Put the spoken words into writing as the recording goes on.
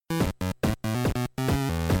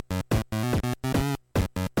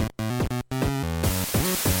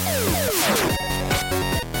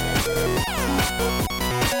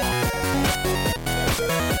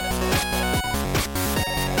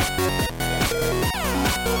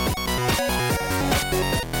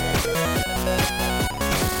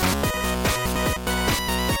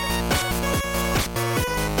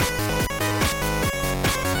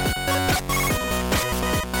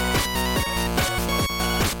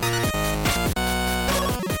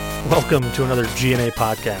Welcome to another G.N.A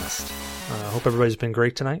podcast. Hope everybody's been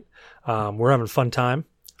great tonight. We're having a fun time.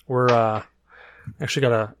 We're actually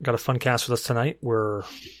got a fun cast with us tonight. We're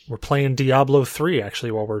playing Diablo 3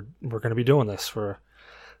 actually while we're going to be doing this. I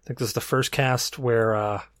think this is the first cast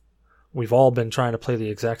where we've all been trying to play the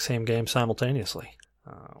exact same game simultaneously.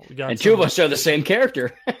 And two of us are the same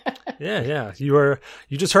character. Yeah. You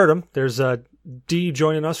just heard him. There's D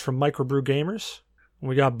joining us from Microbrew Gamers.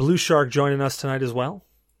 We got Blue Shark joining us tonight as well.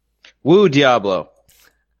 Woo, Diablo.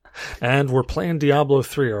 And we're playing Diablo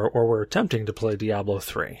 3, or we're attempting to play Diablo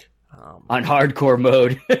 3. On hardcore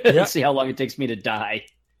mode. Yeah. See how long it takes me to die.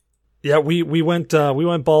 Yeah, we went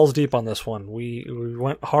balls deep on this one. We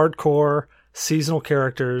went hardcore, seasonal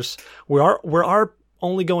characters. We are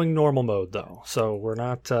only going normal mode though, so we're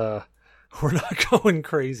not going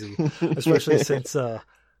crazy, especially since I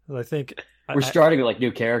think we're starting with like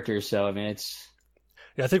new characters. So I mean, it's.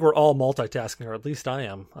 Yeah, I think we're all multitasking, or at least I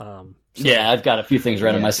am. Yeah, I've got a few things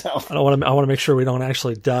running myself. I want to make sure we don't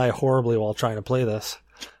actually die horribly while trying to play this.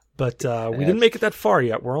 But we didn't make it that far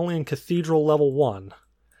yet. We're only in Cathedral level 1,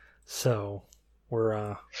 so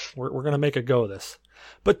we're gonna make a go of this.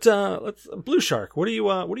 But let's Blue Shark. What are you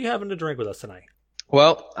having to drink with us tonight?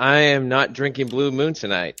 Well, I am not drinking Blue Moon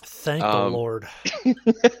tonight. Thank the Lord.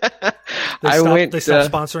 They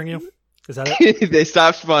stopped sponsoring you. Is that it? They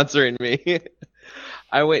stopped sponsoring me.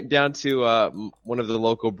 I went down to one of the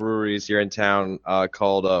local breweries here in town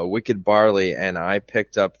called Wicked Barley, and I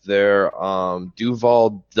picked up their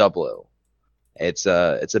Duval Double. It's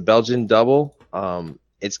a Belgian double.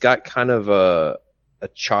 It's got kind of a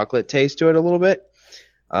chocolate taste to it a little bit.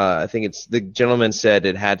 I think the gentleman said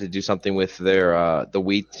it had to do something with their the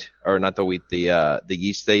wheat, or not the wheat, the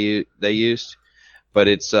yeast they used. But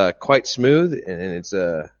it's quite smooth, and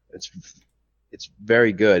it's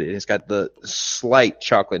very good. It's got the slight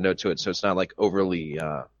chocolate note to it, so it's not like overly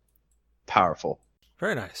powerful.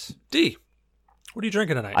 Very nice. D, what are you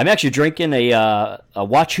drinking tonight? I'm actually drinking a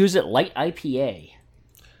Wachusett Light IPA.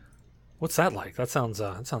 What's that like? That sounds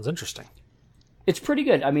interesting. It's pretty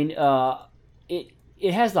good. I mean,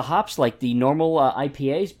 it has the hops like the normal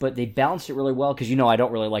IPAs, but they balance it really well because I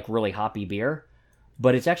don't really like really hoppy beer,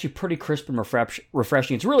 but it's actually pretty crisp and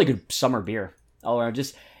refreshing. It's a really good summer beer.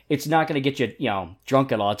 It's not going to get you,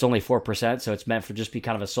 drunk at all. It's only 4%, so it's meant for just be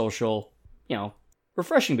kind of a social,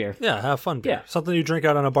 refreshing beer. Yeah, have fun beer. Yeah. Something you drink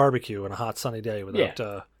out on a barbecue on a hot sunny day without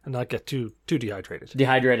and not get too dehydrated.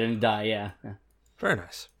 Dehydrated and die, yeah. Very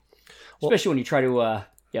nice. Especially when you try to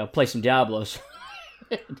play some Diablos.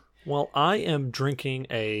 Well, I am drinking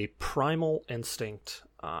a Primal Instinct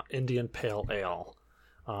Indian Pale Ale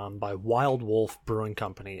by Wild Wolf Brewing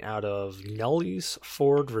Company out of Nelly's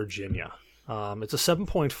Ford, Virginia. It's a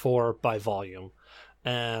 7.4 by volume.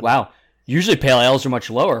 And wow. Usually pale ales are much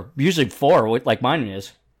lower. Usually 4, like mine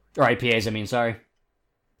is. Or IPAs, I mean, sorry.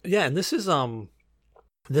 Yeah, and this is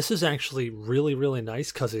actually really, really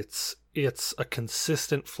nice because it's a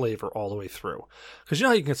consistent flavor all the way through. Because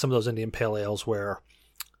how you can get some of those Indian Pale Ales where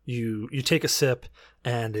you take a sip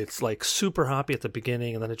and it's like super hoppy at the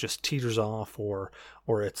beginning and then it just teeters off, or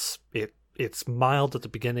it's mild at the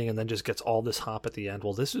beginning and then just gets all this hop at the end.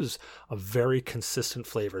 Well, this is a very consistent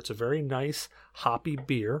flavor. It's a very nice hoppy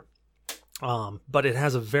beer, but it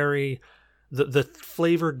has the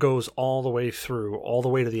flavor goes all the way through, all the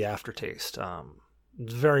way to the aftertaste.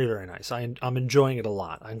 Very, very nice. I'm enjoying it a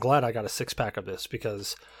lot. I'm glad I got a 6-pack of this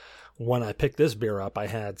because when I picked this beer up, I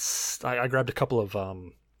grabbed a couple of,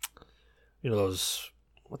 those,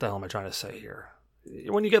 what the hell am I trying to say here?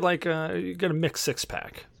 When you get you get a mixed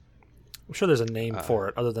 6-pack. I'm sure there's a name for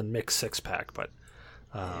it other than mixed 6-pack, but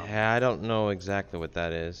yeah, I don't know exactly what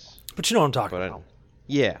that is. But you know what I'm talking about.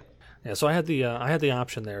 Yeah. Yeah, so I had the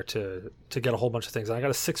option there to get a whole bunch of things. And I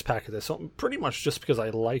got a 6-pack of this, so pretty much just because I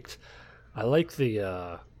like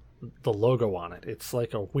the logo on it. It's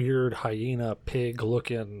like a weird hyena pig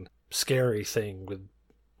looking scary thing with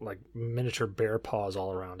like miniature bear paws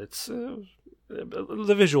all around. It's the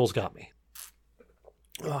visuals got me.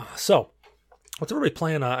 So what's everybody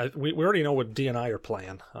playing? We already know what D and I are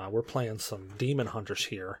playing. We're playing some Demon Hunters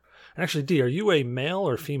here. And actually, D, are you a male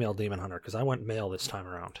or female Demon Hunter? Because I went male this time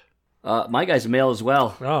around. My guy's a male as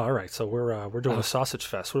well. Oh, all right. So we're doing a sausage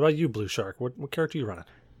fest. What about you, Blue Shark? What character are you running?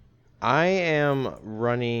 I am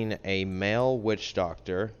running a male witch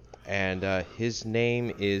doctor, and his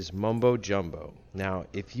name is Mumbo Jumbo. Now,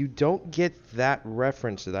 if you don't get that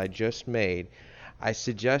reference that I just made, I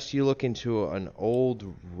suggest you look into an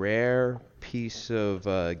old, rare piece of,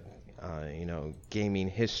 gaming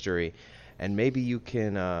history, and maybe you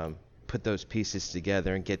can put those pieces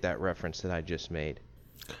together and get that reference that I just made.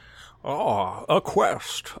 a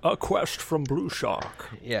quest from Blue Shark.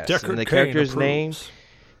 Yes, Deckard and the Cain character's approves.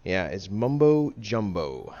 name, is Mumbo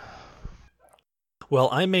Jumbo. Well,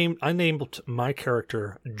 I named my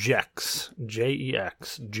character Jex,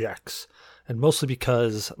 Jex, Jex, and mostly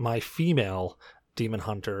because my female demon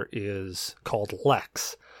hunter is called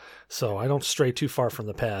Lex, so I don't stray too far from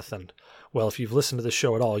the path. And well, if you've listened to the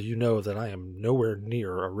show at all, you know that I am nowhere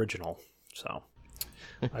near original. So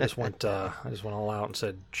I just went all out and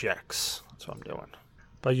said Jex. That's what I'm doing.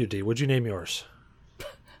 By you, D, what'd you name yours?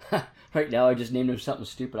 Right now, I just named him something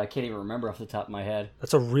stupid. I can't even remember off the top of my head.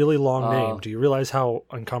 That's a really long name. Do you realize how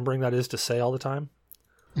encumbering that is to say all the time?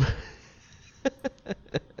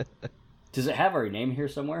 Does it have our name here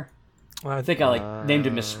somewhere? I think I named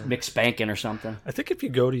him McSpankin or something. I think if you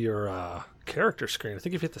go to your character screen, I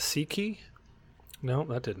think if you hit the C key, no,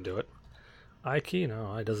 that didn't do it. I key,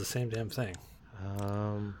 no, it does the same damn thing.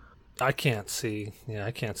 I can't see. Yeah,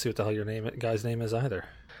 I can't see what the hell your guy's name is either.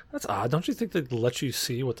 That's odd. Don't you think they'd let you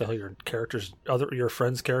see what the hell your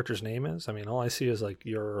friend's character's name is? I mean, all I see is like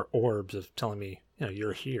your orbs of telling me,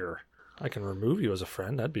 you're here. I can remove you as a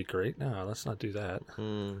friend. That'd be great. No, let's not do that.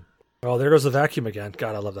 Oh, there goes the vacuum again.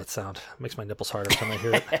 God, I love that sound. It makes my nipples hard every time I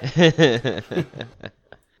hear it.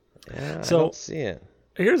 Yeah, So, I don't see it.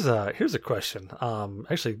 Here's a question.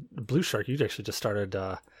 Actually, Blue Shark, you actually just started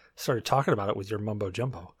talking about it with your mumbo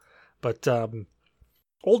jumbo, but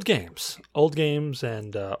old games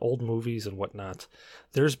and old movies and whatnot.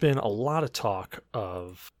 There's been a lot of talk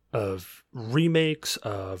of remakes,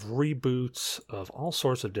 of reboots, of all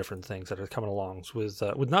sorts of different things that are coming along with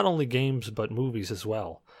not only games but movies as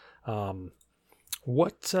well.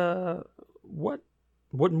 What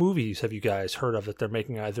movies have you guys heard of that they're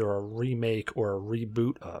making either a remake or a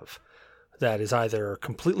reboot of that is either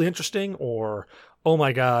completely interesting or, oh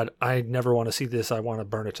my God, I never want to see this, I want to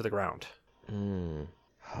burn it to the ground?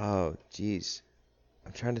 Oh, geez.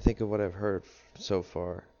 I'm trying to think of what I've heard so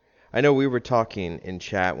far. I know we were talking in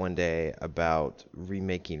chat one day about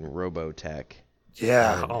remaking Robotech.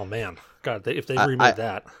 Yeah. Oh, man. God, if they remade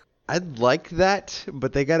that. I'd like that,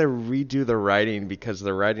 but they got to redo the writing because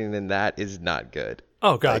the writing in that is not good.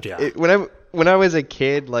 Oh, God, yeah. When I was a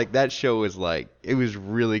kid, like, that show was like, it was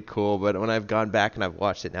really cool, but when I've gone back and I've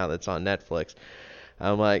watched it now that's on Netflix,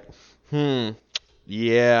 I'm like,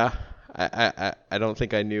 yeah, I don't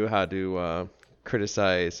think I knew how to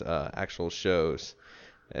criticize actual shows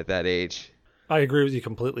at that age. I agree with you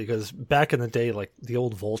completely, because back in the day, like, the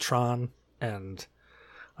old Voltron, and,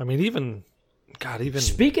 I mean, even...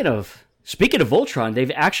 Speaking of Voltron,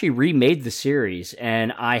 they've actually remade the series,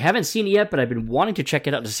 and I haven't seen it yet, but I've been wanting to check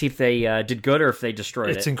it out to see if they did good or if they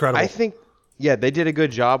destroyed it. It's incredible. I think, yeah, they did a good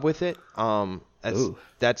job with it.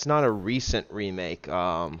 That's not a recent remake.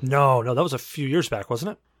 No, that was a few years back,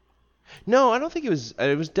 wasn't it? No, I don't think it was.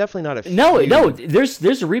 It was definitely not a few. No.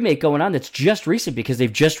 There's a remake going on that's just recent because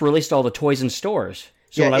they've just released all the toys in stores.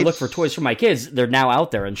 So when I look for toys for my kids, they're now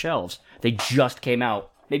out there on shelves. They just came out.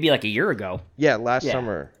 Maybe like a year ago. Yeah, last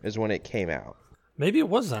summer is when it came out. Maybe it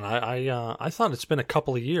was then. I thought it's been a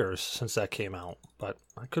couple of years since that came out, but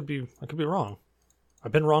I could be wrong.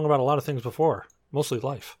 I've been wrong about a lot of things before, mostly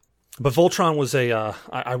life. But Voltron was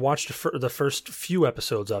I watched the first few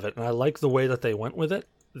episodes of it, and I like the way that they went with it.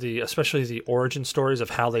 Especially the origin stories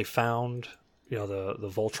of how they found, the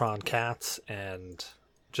Voltron cats and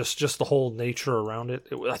just the whole nature around it.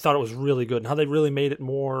 I thought it was really good, and how they really made it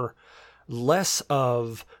less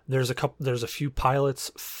of there's a few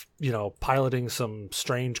pilots, piloting some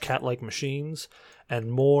strange cat-like machines, and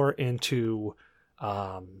more into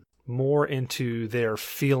their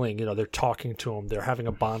feeling. They're talking to them, they're having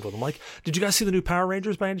a bond with them. Like, did you guys see the new Power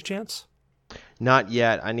Rangers by any chance? Not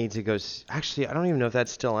yet. I need to go. Actually, I don't even know if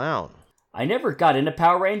that's still out. I never got into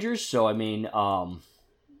Power Rangers, so I mean,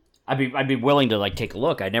 I'd be willing to take a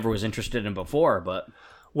look. I never was interested in before, but.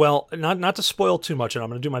 Well, not to spoil too much, and I'm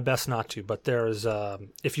going to do my best not to, but there's,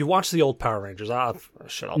 if you watch the old Power Rangers, I'll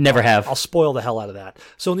spoil the hell out of that.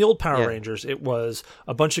 So in the old Power Rangers, it was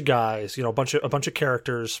a bunch of guys, a bunch of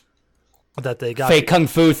characters that they got. Fake kung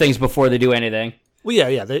fu things before they do anything. Well,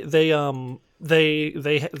 yeah.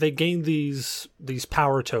 They gained these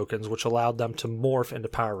power tokens, which allowed them to morph into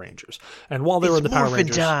Power Rangers. And while they were in the Power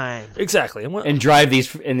Rangers, time. Exactly, and drive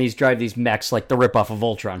these mechs like the ripoff of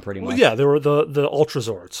Voltron, pretty much. Well, yeah, they were the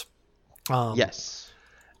Ultrazords. Yes,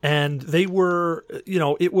 and they were,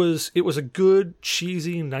 it was a good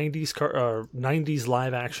cheesy '90s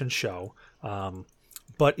live action show,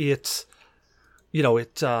 but it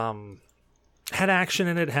had action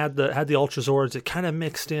in it, had the Ultrazords. It kind of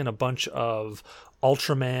mixed in a bunch of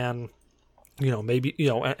Ultraman maybe,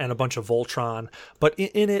 and a bunch of Voltron. But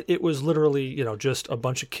in it, it was literally, just a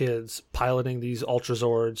bunch of kids piloting these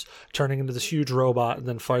Ultrazords, turning into this huge robot, and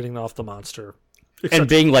then fighting off the monster. And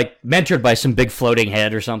being, like, mentored by some big floating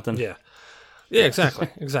head or something. Yeah. Yeah,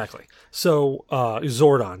 exactly. So,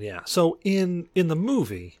 Zordon, yeah. So, in the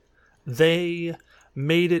movie, they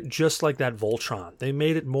made it just like that Voltron. They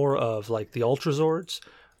made it more of, like, the Ultrazords.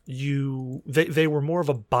 They were more of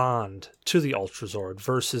a bond to the Ultrazord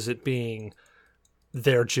versus it being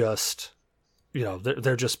they're just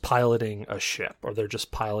they're just piloting a ship or they're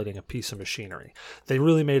just piloting a piece of machinery. They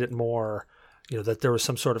really made it more that there was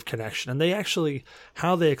some sort of connection. And they actually,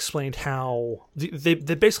 how they explained how they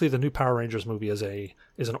basically, the new Power Rangers movie is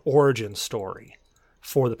an origin story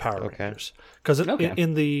for the Power Rangers, because in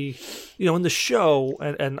the in the show,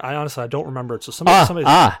 and I honestly I don't remember it. So somebody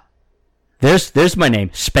there's my name,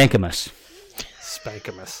 Spankamus.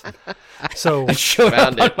 So it showed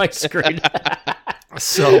up on my screen.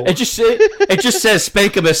 So it just says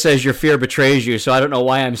Spankamus says your fear betrays you. So I don't know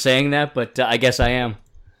why I'm saying that, but I guess I am.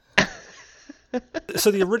 So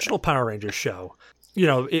the original Power Rangers show,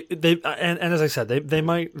 and as I said, they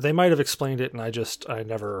might have explained it, and I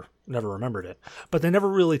never remembered it, but they never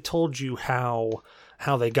really told you how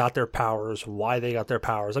they got their powers, why they got their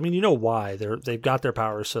powers. I mean, why they've got their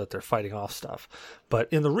powers so that they're fighting off stuff, but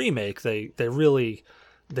in the remake, they really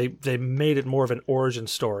made it more of an origin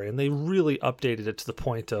story, and they really updated it to the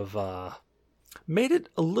point of made it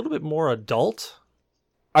a little bit more adult.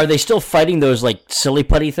 Are they still fighting those, like, silly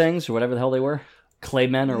putty things, or whatever the hell they were?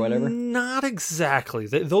 Claymen or whatever? Not exactly.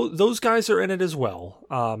 Those guys are in it as well,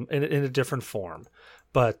 in a different form.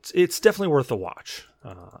 But it's definitely worth a watch.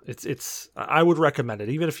 I would recommend it,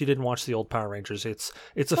 even if you didn't watch the old Power Rangers. It's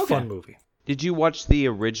a fun movie. Did you watch the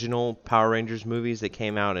original Power Rangers movies that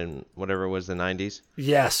came out in whatever it was, the 90s?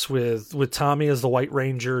 Yes, with Tommy as the White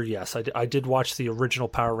Ranger. Yes, I did watch the original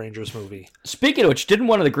Power Rangers movie. Speaking of which, didn't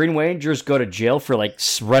one of the Green Rangers go to jail for, like,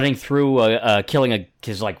 running through killing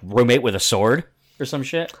his, like, roommate with a sword or some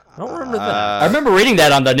shit? I don't remember that. I remember reading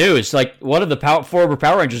that on the news. Like, one of the former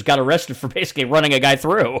Power Rangers got arrested for basically running a guy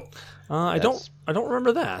through. I don't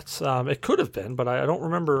remember that. It could have been, but I don't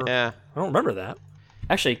remember. Yeah, I don't remember that.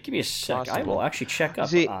 Actually, give me a sec. Possible. I will actually check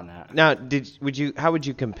up on that. Now, how would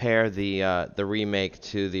you compare the remake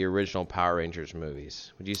to the original Power Rangers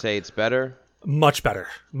movies? Would you say it's better? Much better.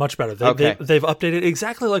 They've updated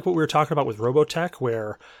exactly like what we were talking about with Robotech,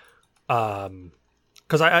 where,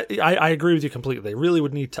 because I agree with you completely. They really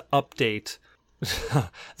would need to update.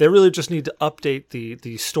 They really just need to update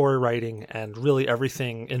the story writing and really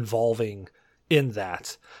everything involving in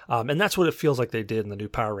that, and that's what it feels like they did in the new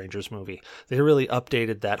Power Rangers movie. They really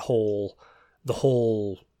updated the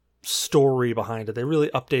whole story behind it. They really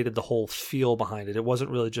updated the whole feel behind it. It wasn't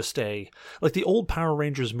really just like the old Power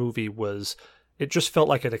Rangers movie was. It just felt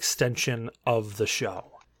like an extension of the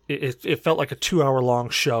show. It felt like a 2-hour long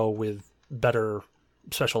show with better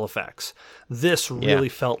special effects. This really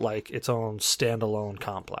felt like its own standalone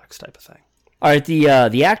complex type of thing. All right,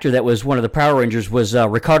 the actor that was one of the Power Rangers was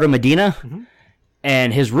Ricardo Medina. Mm-hmm.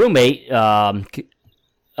 And his roommate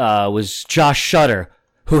was Josh Shutter,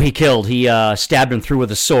 who he killed. He stabbed him through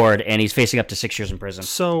with a sword, and he's facing up to 6 years in prison.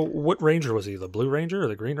 So what Ranger was he? The Blue Ranger or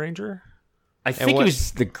the Green Ranger? I think he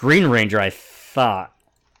was the Green Ranger, I thought.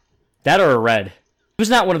 That or a Red. He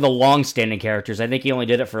was not one of the long-standing characters. I think he only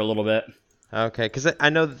did it for a little bit. Okay, because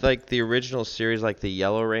I know that, like, the original series, like the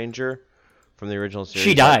Yellow Ranger from the original series.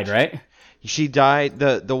 She died, right? She died.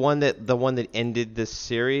 The one that ended this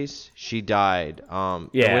series, she died.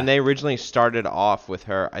 When they originally started off with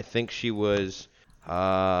her, I think she was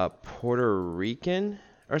Puerto Rican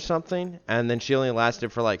or something, and then she only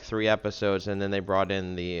lasted for like 3 episodes, and then they brought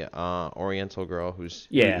in the Oriental girl who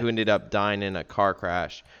ended up dying in a car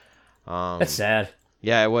crash. That's sad.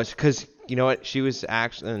 Yeah, it was, because you know what, she was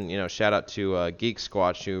actually, and shout out to Geek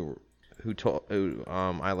Squatch who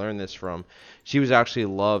I learned this from. She was actually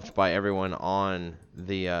loved by everyone on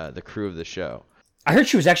the crew of the show. I heard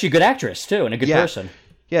she was actually a good actress too, and a good person.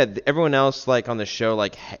 Yeah, everyone else like on the show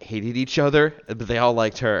like hated each other, but they all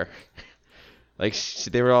liked her. Like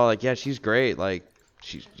they were all like, "Yeah, she's great." Like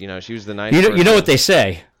she was the nice. You know what they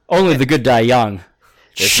say? Only the good die young.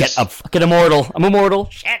 Shit, I'm fucking immortal. I'm immortal.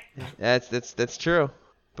 Shit. That's true,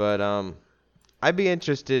 but I'd be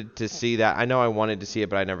interested to see that. I know I wanted to see it,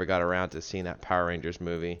 but I never got around to seeing that Power Rangers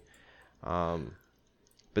movie.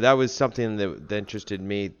 But that was something that interested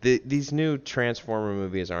me. These new Transformer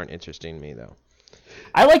movies aren't interesting me, though.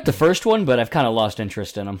 I like the first one, but I've kind of lost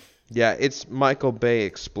interest in them. Yeah, it's Michael Bay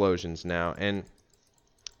explosions now, and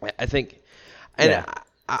I think... And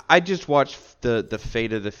I just watched the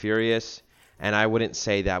Fate of the Furious, and I wouldn't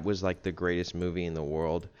say that was like the greatest movie in the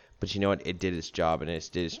world. But you know what? It did its job, and it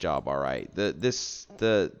did its job all right. Are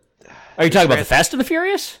you talking about the Fast and the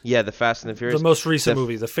Furious? Yeah, the Fast and the Furious. The most recent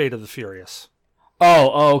movie, The Fate of the Furious.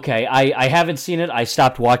 Oh, okay. I haven't seen it. I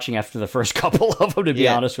stopped watching after the first couple of them, to be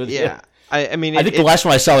honest with you. Yeah, I mean, I think the last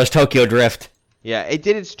one I saw was Tokyo Drift. Yeah, it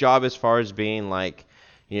did its job as far as being like,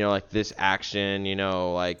 like this action,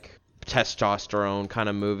 like testosterone kind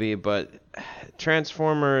of movie. But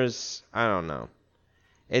Transformers, I don't know.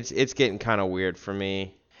 It's getting kind of weird for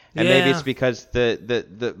me. And maybe it's because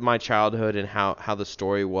the my childhood and how the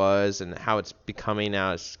story was and how it's becoming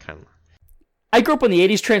now is kind of. I grew up on the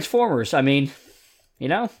 '80s Transformers. I mean,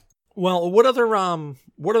 Well, what other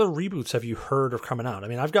reboots have you heard of coming out? I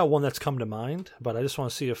mean, I've got one that's come to mind, but I just want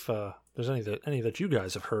to see if there's any that you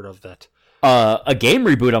guys have heard of that. A game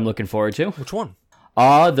reboot I'm looking forward to. Which one?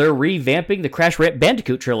 They're revamping the Crash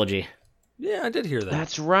Bandicoot trilogy. Yeah, I did hear that.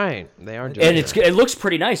 That's right. They are doing and that. it looks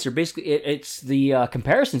pretty nice. They're basically it's the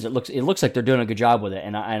comparisons. It looks like they're doing a good job with it,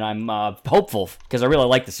 and I'm hopeful because I really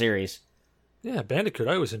like the series. Yeah, Bandicoot.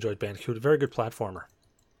 I always enjoyed Bandicoot. A very good platformer.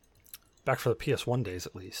 Back for the PS1 days,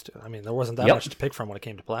 at least. I mean, there wasn't that much to pick from when it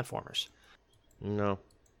came to platformers. No.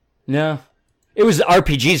 It was the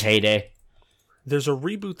RPG's heyday. There's a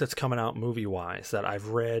reboot that's coming out movie-wise that I've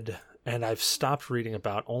read and I've stopped reading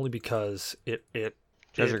about only because it's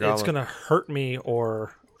going to hurt me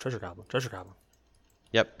or... Treasure Goblin.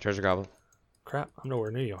 Yep, Treasure Goblin. Crap, I'm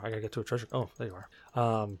nowhere near you. I got to get to a treasure... Oh, there you are.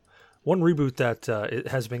 One reboot that it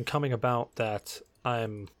has been coming about that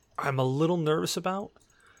I'm a little nervous about.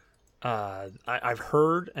 I've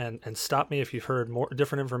heard, and stop me if you've heard more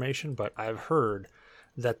different information, but I've heard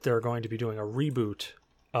that they're going to be doing a reboot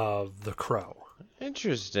of The Crow.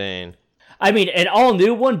 Interesting. I mean, an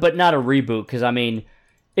all-new one, but not a reboot, because, I mean,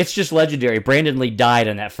 it's just legendary. Brandon Lee died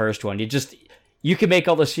in that first one. You can make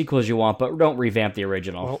all the sequels you want, but don't revamp the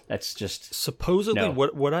original. Well, that's just... Supposedly,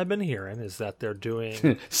 what I've been hearing is that they're doing...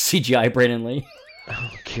 CGI Brandon Lee.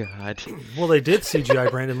 Oh, God. Well, they did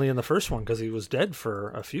CGI Brandon Lee in the first one because he was dead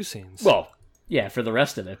for a few scenes. Well, yeah, for the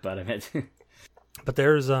rest of it, but I mean... But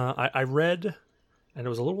there's... I read, and it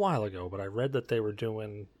was a little while ago, but I read that they were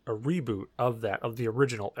doing a reboot of the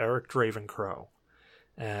original Eric Draven Crow.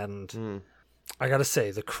 And I gotta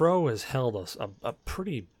say, The Crow has held a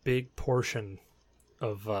pretty big portion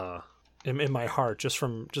of... in my heart, just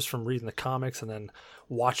from reading the comics and then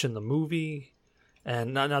watching the movie.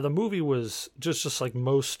 And now the movie was just like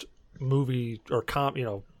most movie or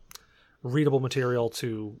readable material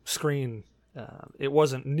to screen. It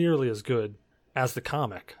wasn't nearly as good as the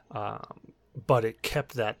comic, but it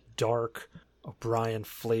kept that dark O'Brien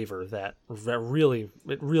flavor that really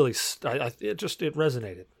it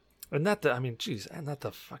resonated. And that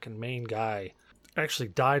the fucking main guy actually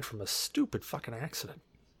died from a stupid fucking accident.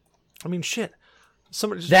 I mean, shit.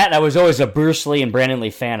 I was always a Bruce Lee and Brandon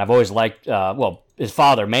Lee fan. I've always liked, his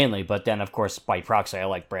father mainly, but then, of course, by proxy, I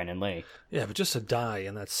like Brandon Lee. Yeah, but just to die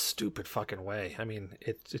in that stupid fucking way. I mean,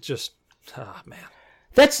 it just, man.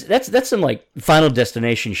 That's some, like, Final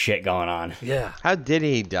Destination shit going on. Yeah. How did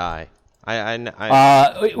he die? In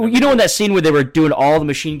that scene where they were doing all the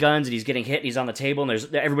machine guns and he's getting hit and he's on the table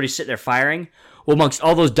and everybody's sitting there firing? Well, amongst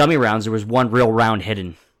all those dummy rounds, there was one real round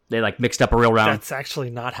hidden. They, like, mixed up a real round. That's actually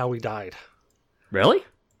not how he died. Really?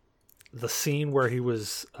 The scene where he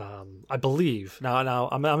was, I believe. Now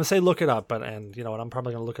I'm gonna say look it up, and I'm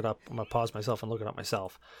probably gonna look it up. I'm gonna pause myself and look it up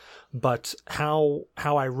myself. But how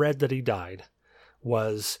I read that he died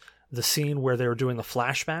was the scene where they were doing the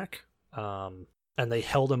flashback, and they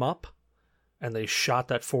held him up, and they shot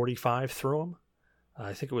that .45 through him.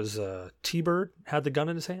 I think it was T-Bird had the gun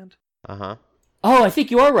in his hand. Uh-huh. Oh, I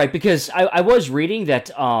think you are right because I was reading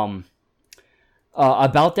that.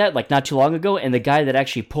 About that, like not too long ago, and the guy that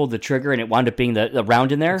actually pulled the trigger and it wound up being the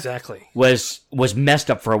round in there exactly was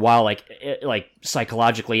messed up for a while. Like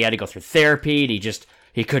psychologically, he had to go through therapy. And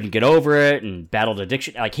he couldn't get over it and battled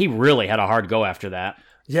addiction. Like he really had a hard go after that.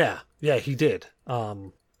 Yeah, he did.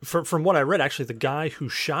 From what I read, actually, the guy who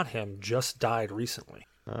shot him just died recently.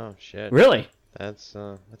 Oh shit! Really? That's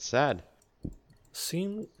sad.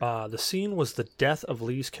 The scene was the death of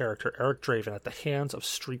Lee's character Eric Draven at the hands of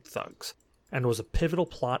street thugs, and was a pivotal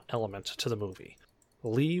plot element to the movie.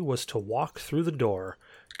 Lee was to walk through the door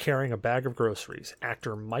carrying a bag of groceries.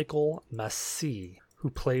 Actor Michael Massey, who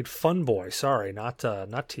played Funboy,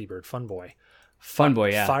 not T-Bird, Funboy.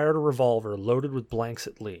 Funboy, yeah. Fired a revolver loaded with blanks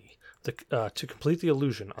at Lee. To complete the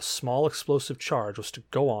illusion, a small explosive charge was to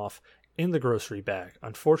go off in the grocery bag.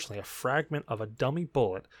 Unfortunately, a fragment of a dummy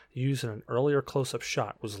bullet used in an earlier close-up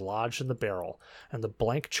shot was lodged in the barrel, and the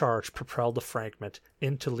blank charge propelled the fragment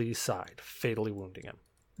into Lee's side, fatally wounding him.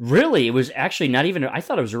 Really? It was actually not even... I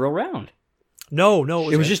thought it was a real round. No,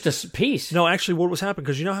 it was just a piece. No, actually, what was happening,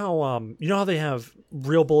 because you know how they have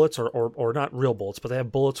real bullets, or not real bullets, but they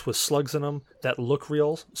have bullets with slugs in them that look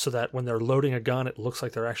real, so that when they're loading a gun, it looks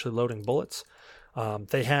like they're actually loading bullets.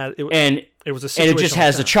 They had it, and it was a situation, and it just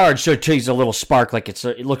has a charge, so it takes a little spark, like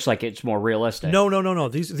it looks like it's more realistic. No.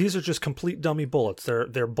 These are just complete dummy bullets.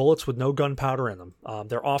 They're bullets with no gunpowder in them.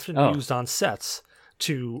 They're often used on sets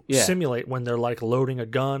to simulate when they're like loading a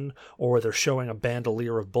gun, or they're showing a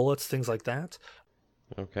bandolier of bullets, things like that.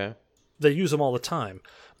 Okay. They use them all the time,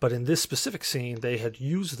 but in this specific scene, they had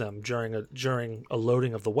used them during a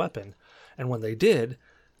loading of the weapon, and when they did,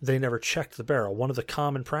 they never checked the barrel. One of the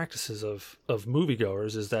common practices of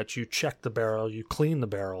moviegoers is that you check the barrel, you clean the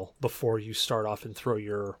barrel before you start off and throw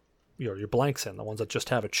your blanks in, the ones that just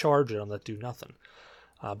have a charge in them that do nothing.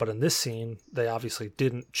 But in this scene, they obviously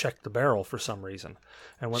didn't check the barrel for some reason,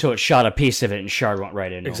 and so it shot a piece of it, and shard went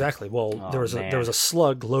right into exactly. Him. Well, there was a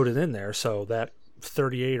slug loaded in there, so that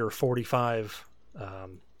 38 or 45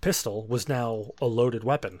 pistol was now a loaded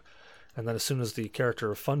weapon. And then as soon as the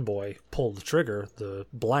character of Funboy pulled the trigger, the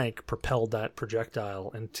blank propelled that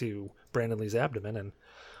projectile into Brandon Lee's abdomen, and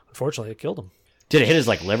unfortunately, it killed him. Did it hit his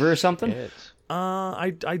liver or something?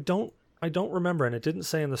 I don't remember, and it didn't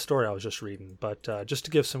say in the story I was just reading. But just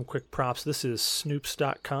to give some quick props, this is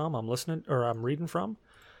Snoops.com. I'm reading from.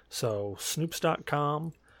 So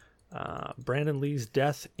Snoops.com, Brandon Lee's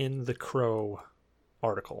death in the Crow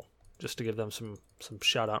article, just to give them some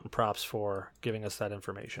shout out and props for giving us that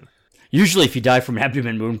information. Usually, if you die from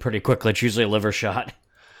abdomen wound pretty quickly, it's usually a liver shot.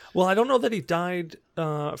 Well, I don't know that he died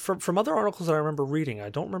from other articles that I remember reading. I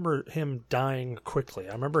don't remember him dying quickly.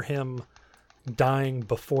 I remember him dying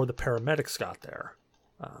before the paramedics got there,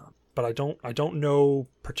 but I don't know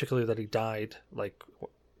particularly that he died like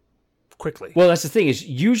quickly. Well, that's the thing, is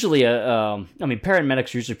usually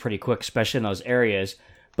paramedics are usually pretty quick, especially in those areas.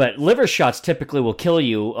 But liver shots typically will kill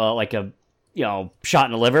you, like a shot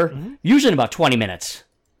in the liver, usually in about 20 minutes.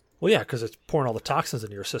 Well, yeah, because it's pouring all the toxins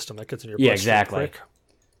into your system. That gets in your blood exactly. quick.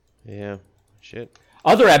 Yeah, shit.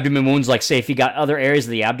 Other abdomen wounds, like say if you got other areas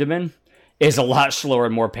of the abdomen, is a lot slower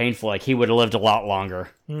and more painful. Like he would have lived a lot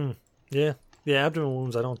longer. Yeah, abdomen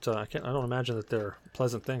wounds. I don't imagine that they're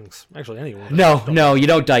pleasant things. Actually, any wound. No, you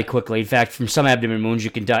don't die quickly. In fact, from some abdomen wounds,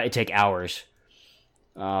 you can die. It take hours.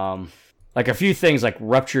 Like a few things, like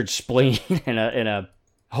ruptured spleen and a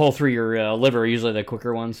hole through your liver, are usually the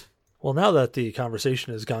quicker ones. Well, now that the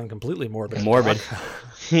conversation has gone completely morbid. Well,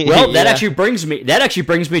 that actually brings me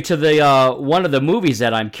to the one of the movies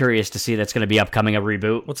that I'm curious to see that's going to be upcoming, a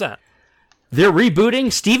reboot. What's that? They're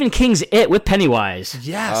rebooting Stephen King's It with Pennywise.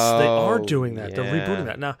 Yes, they are doing that. Yeah. They're rebooting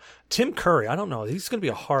that. Now, Tim Curry, I don't know. He's going to be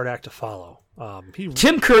a hard act to follow.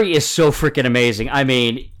 Tim Curry is so freaking amazing. I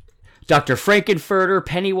mean, Dr. Frankenfurter,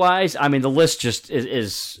 Pennywise. I mean, the list just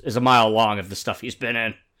is a mile long of the stuff he's been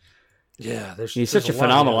in. Yeah, he's such a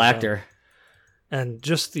phenomenal actor. And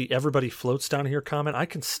just the "everybody floats down here" comment, I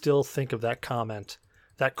can still think of that comment,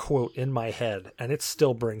 that quote in my head, and it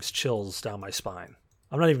still brings chills down my spine.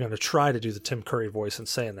 I'm not even going to try to do the Tim Curry voice in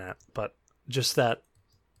saying that, but just that,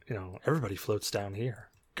 everybody floats down here.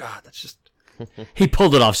 God, that's just... He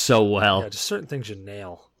pulled it off so well. Yeah, just certain things you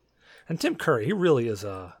nail. And Tim Curry, he really is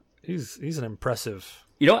he's an impressive...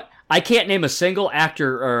 You know what? I can't name a single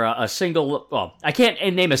actor or I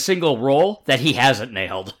can't name a single role that he hasn't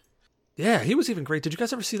nailed. Yeah, he was even great. Did you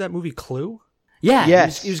guys ever see that movie Clue? Yeah,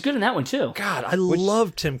 yes. He was good in that one too. God, I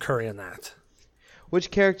loved Tim Curry in that.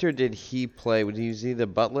 Which character did he play? Was he the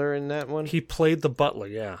butler in that one? He played the butler,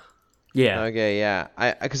 yeah. Yeah. Okay, yeah.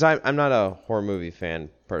 Because I'm not a horror movie fan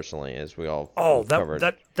personally, as we all covered.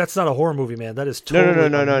 That's not a horror movie, man. That is totally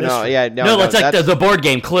no. Yeah, no, that's like the board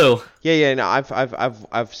game Clue. Yeah. No,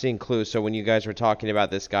 I've seen Clue. So when you guys were talking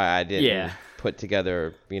about this guy, I didn't put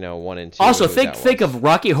together 1 and 2. Also, think of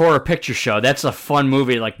Rocky Horror Picture Show. That's a fun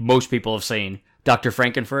movie, like most people have seen. Dr.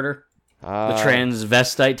 Frankenfurter, the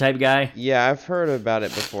transvestite type guy. Yeah, I've heard about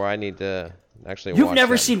it before. I need to actually. You've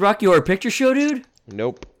never seen Rocky Horror Picture Show, dude?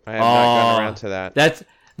 Nope. I have not gotten around to that.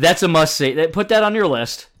 That's a must-see. Put that on your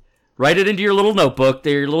list. Write it into your little notebook,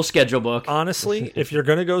 your little schedule book. Honestly, if you're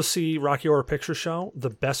going to go see Rocky Horror Picture Show, the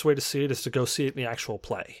best way to see it is to go see it in the actual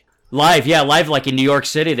play. Live, like in New York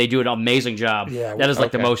City, they do an amazing job. Yeah, that is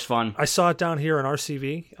the most fun. I saw it down here in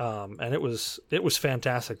RCV, and it was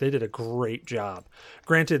fantastic. They did a great job.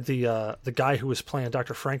 Granted, the guy who was playing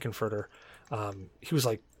Dr. Frankenfurter, he was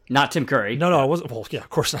like, not Tim Curry. No, I wasn't. Well, yeah, of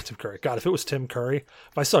course not Tim Curry. God, if it was Tim Curry,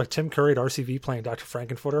 if I saw Tim Curry at RCV playing Dr.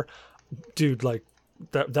 Frankenfurter, dude, like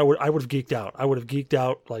I would have geeked out. I would have geeked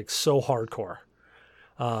out like so hardcore.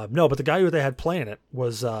 No, but the guy who they had playing it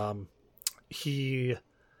was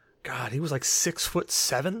God, he was like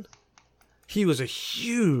 6'7". He was a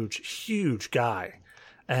huge guy,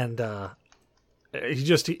 and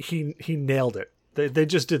he nailed it. They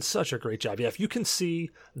just did such a great job. Yeah, if you can see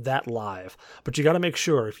that live, but you got to make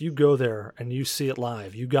sure if you go there and you see it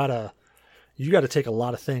live, you gotta take a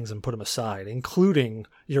lot of things and put them aside, including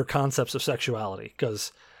your concepts of sexuality,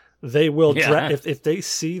 because they will if they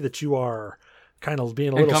see that you are kind of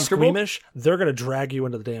being a little squeamish, they're gonna drag you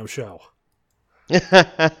into the damn show. You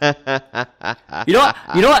know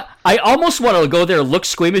what? I almost want to go there and look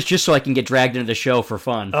squeamish just so I can get dragged into the show for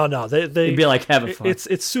fun. Oh no, they'd be like having fun.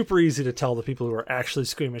 It's super easy to tell the people who are actually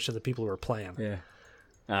squeamish and the people who are playing.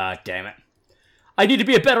 Yeah. Damn it! I need to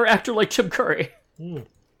be a better actor like Tim Curry.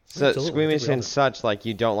 So squeamish and such, like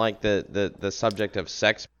you don't like the subject of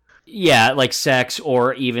sex. Yeah, like sex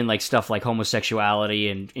or even like stuff like homosexuality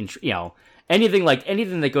and anything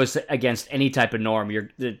that goes against any type of norm.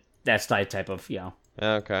 That's that type of,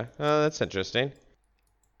 Okay. Oh, that's interesting.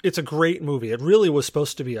 It's a great movie. It really was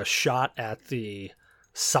supposed to be a shot at the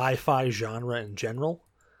sci-fi genre in general.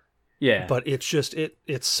 Yeah. But it's just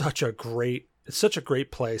it's such a great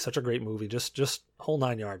play, such a great movie. Just whole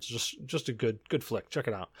 9 yards. Just a good flick. Check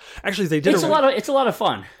it out. Actually, it's a lot of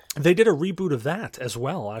fun. They did a reboot of that as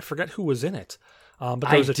well. I forget who was in it. But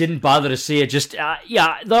I didn't bother to see it. Just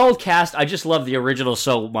the old cast. I just love the original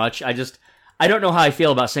so much. I don't know how I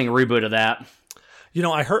feel about seeing a reboot of that.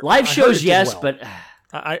 I heard live shows, yes, but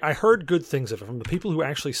I heard good things of it from the people who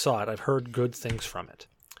actually saw it. I've heard good things from it.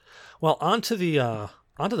 Well, on to the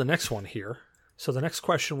next one here. So the next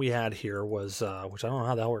question we had here was, which I don't know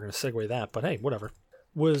how the hell we're going to segue that, but hey, whatever.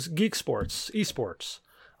 Was geek sports, esports.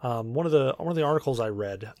 One of the articles I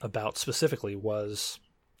read about specifically was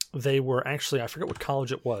they were actually, I forget what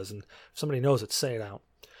college it was, and if somebody knows it, say it out.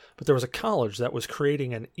 But there was a college that was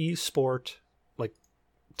creating an esport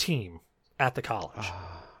team at the college.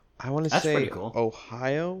 I want to say cool.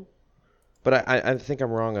 Ohio, but I think I'm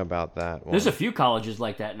wrong about that one. There's a few colleges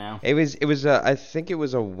like that now. It was I think it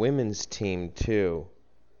was a women's team too,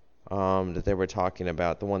 that they were talking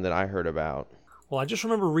about, the one that I heard about. Well, I just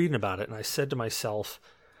remember reading about it, and I said to myself,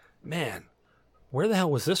 man, where the hell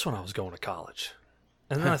was this when I was going to college?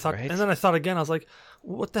 And then I thought, right? And then I thought again, I was like,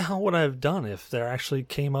 what the hell would I have done if there actually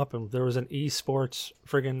came up and there was an esports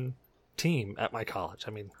friggin' team at my college?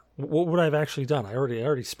 I mean, what would I have actually done? I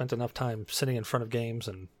already spent enough time sitting in front of games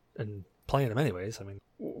and playing them anyways. I mean,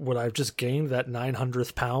 would I have just gained that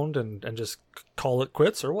 900th pound and just call it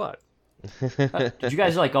quits or what? Did you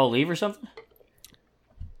guys all leave or something?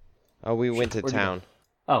 Oh, we went to town.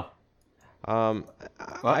 Oh. Where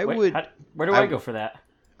do I go for that?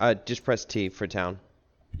 Just press T for town.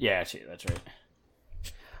 Yeah, that's right.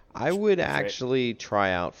 I would actually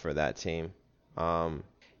try out for that team.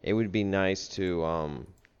 It would be nice to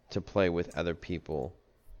play with other people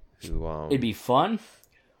who it'd be fun,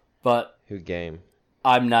 but who game.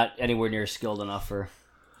 I'm not anywhere near skilled enough for.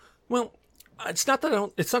 Well, it's not that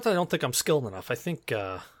I don't think I'm skilled enough. I think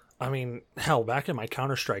I mean, hell, back in my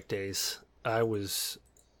Counter-Strike days, I was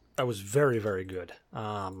very, very good.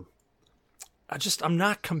 I'm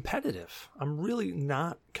not competitive. I'm really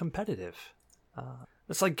not competitive.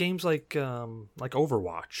 It's like games like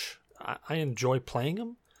Overwatch. I enjoy playing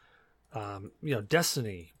them.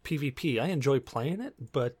 Destiny, PvP, I enjoy playing it,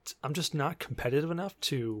 but I'm just not competitive enough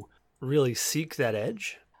to really seek that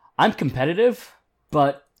edge. I'm competitive,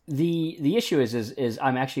 but the issue is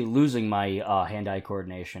I'm actually losing my hand-eye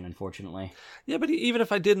coordination, unfortunately. Yeah, but even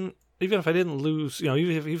if I didn't lose,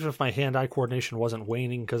 even if my hand-eye coordination wasn't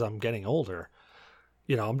waning because I'm getting older,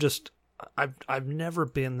 I've never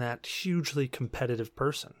been that hugely competitive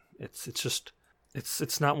person.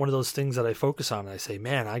 It's not one of those things that I focus on and I say,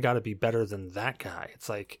 man, I got to be better than that guy. It's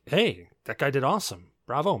like, hey, that guy did awesome.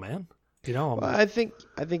 Bravo, man. Well, I think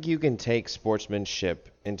you can take sportsmanship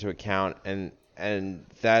into account, and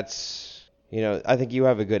that's, I think you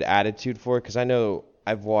have a good attitude for it, because I know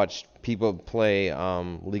I've watched people play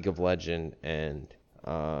League of Legends, and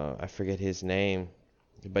I forget his name,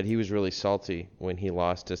 but he was really salty when he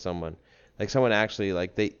lost to someone. Like someone actually,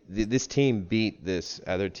 this team beat this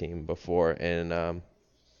other team before in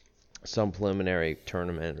some preliminary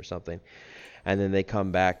tournament or something, and then they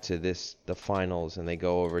come back to the finals and they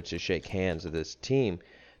go over to shake hands with this team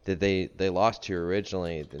that they lost to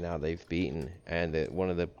originally. That now they've beaten, and that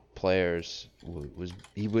one of the players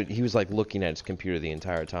was like looking at his computer the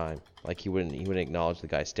entire time, like he wouldn't acknowledge the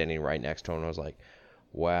guy standing right next to him. And I was like,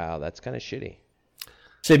 wow, that's kind of shitty.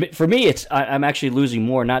 So for me, I'm actually losing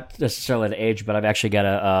more, not necessarily at age, but I've actually got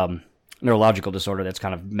a neurological disorder that's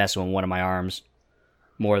kind of messing with one of my arms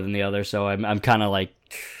more than the other. So I'm kind of like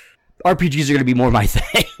RPGs are going to be more my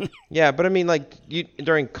thing. Yeah, but I mean, like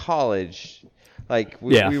during college, like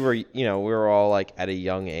we were, we were all like at a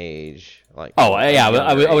young age. Like, I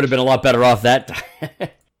would have been a lot better off that time.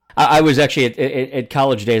 I was actually at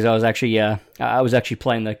college days. I was actually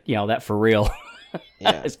playing that for real.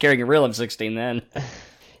 Yeah. I was carrying it real. I'm 16 then.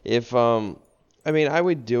 If I mean, I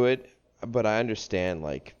would do it, but I understand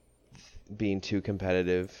like being too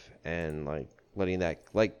competitive and like letting that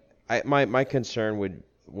my concern would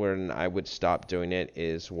when I would stop doing it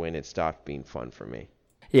is when it stopped being fun for me.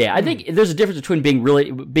 Yeah, I think there's a difference between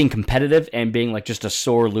being competitive and being like just a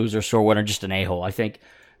sore loser, sore winner, just an a-hole. I think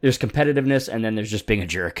there's competitiveness and then there's just being a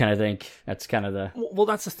jerk. And I think that's kind of the... Well,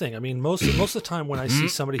 that's the thing. I mean, most of the time when I see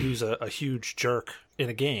somebody who's a huge jerk in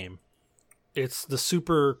a game, it's the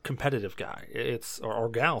super competitive guy. Or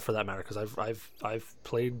gal for that matter, because I've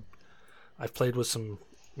played with some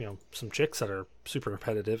chicks that are super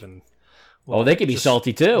competitive and they can be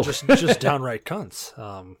salty too. just downright cunts.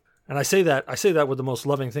 And I say that with the most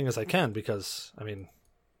loving thing as I can, because I mean,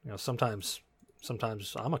 sometimes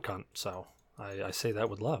I'm a cunt, so I say that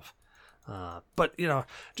with love. But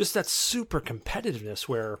just that super competitiveness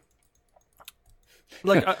where,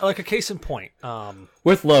 like a case in point,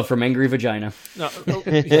 with love from Angry Vagina.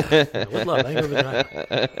 With love, Angry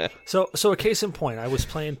Vagina. So a case in point, I was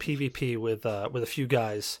playing PvP with a few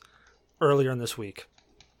guys earlier in this week.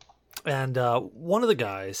 And one of the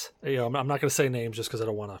guys, I'm not going to say names just because I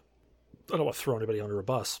don't want to throw anybody under a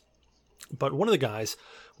bus. But one of the guys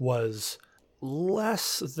was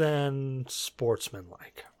less than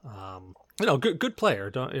sportsmanlike. Good player.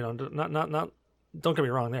 Don't get me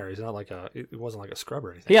wrong. There, he's not it wasn't like a scrub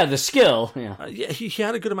or anything. Yeah, the skill. Yeah, he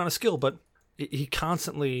had a good amount of skill, but he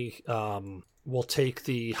constantly will take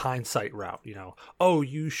the hindsight route. Oh,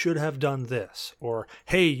 you should have done this, or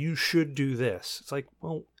hey, you should do this. It's like,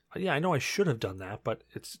 well. Yeah, I know I should have done that, but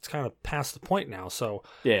it's kind of past the point now. So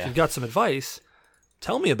if you've got some advice,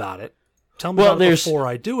 tell me about it. Tell me about it before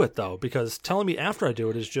I do it, though, because telling me after I do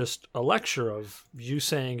it is just a lecture of you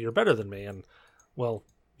saying you're better than me, and, well,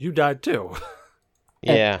 you died too.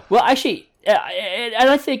 Yeah. Well, actually, and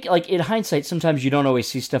I think, like, in hindsight, sometimes you don't always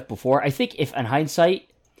see stuff before. I think if, in hindsight,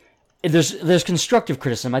 there's constructive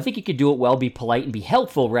criticism. I think you could do it well, be polite, and be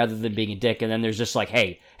helpful rather than being a dick, and then there's just like,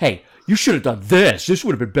 hey, you should have done this. This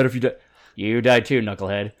would have been better if you did. You died too,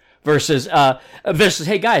 knucklehead. Versus,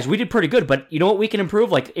 hey guys, we did pretty good, but you know what we can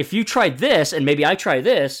improve? Like, if you tried this and maybe I try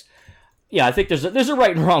this, yeah, I think there's a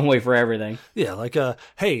right and wrong way for everything. Yeah, like,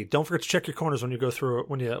 hey, don't forget to check your corners when you go through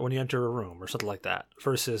when you enter a room or something like that.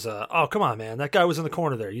 Versus, oh come on, man, that guy was in the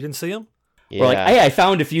corner there. You didn't see him? Yeah. Or like, hey, I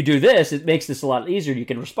found if you do this, it makes this a lot easier. You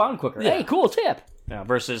can respond quicker. Yeah. Hey, cool tip.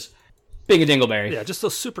 Versus being a dingleberry. Yeah, just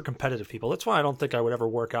those super competitive people. That's why I don't think I would ever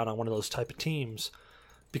work out on one of those type of teams,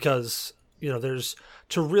 because there's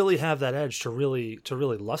to really have that edge, to really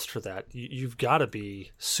lust for that, you've got to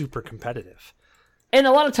be super competitive. And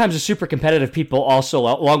a lot of times, the super competitive people also,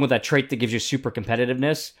 along with that trait that gives you super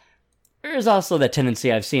competitiveness, there's also that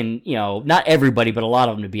tendency I've seen, not everybody, but a lot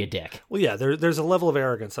of them to be a dick. Well, yeah, there's a level of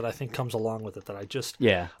arrogance that I think comes along with it that I just...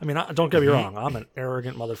 Yeah. I mean, don't get me wrong, I'm an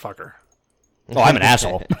arrogant motherfucker. Oh, I'm an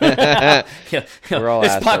asshole. We're all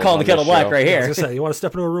it's pot calling the kettle black right here. I was gonna say, you want to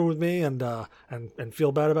step into a room with me and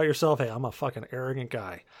feel bad about yourself? Hey, I'm a fucking arrogant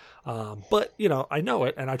guy. But I know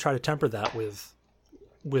it, and I try to temper that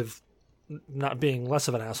with not being less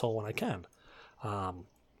of an asshole when I can.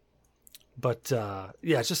 But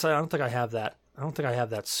it's just I don't think I have that. I don't think I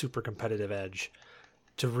have that super competitive edge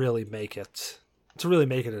to really make it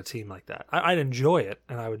a team like that. I'd enjoy it,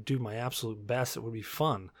 and I would do my absolute best. It would be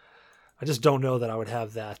fun. I just don't know that I would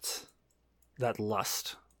have that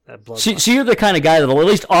lust, that blood. So you're the kind of guy that'll at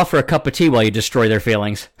least offer a cup of tea while you destroy their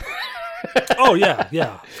feelings. Oh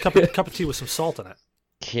yeah. Cup of tea with some salt in it.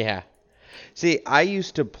 Yeah. See, I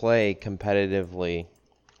used to play competitively,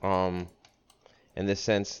 in the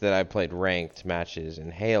sense that I played ranked matches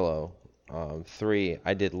in Halo 3.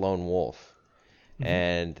 I did Lone Wolf,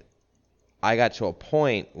 and I got to a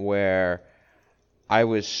point where I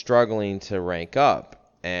was struggling to rank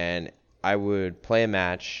up, and I would play a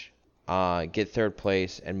match, get third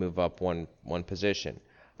place, and move up one position.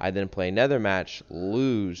 I then play another match,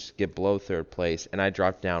 lose, get below third place, and I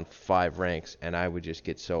dropped down 5 ranks, and I would just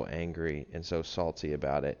get so angry and so salty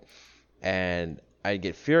about it. And I'd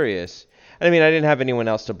get furious. And I mean, I didn't have anyone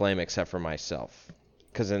else to blame except for myself.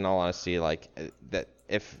 Because in all honesty, like, that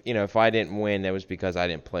if I didn't win, it was because I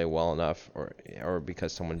didn't play well enough or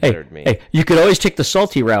because someone bettered me. Hey, you could always take the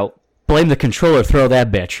salty route. Blame the controller, throw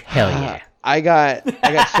that bitch. Hell yeah. I got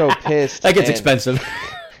so pissed. That gets expensive.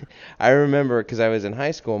 I remember because I was in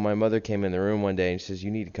high school, my mother came in the room one day and she says,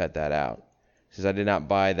 "You need to cut that out." Says I did not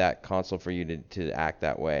buy that console for you to act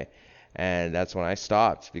that way. And that's when I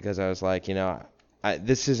stopped, because I was like,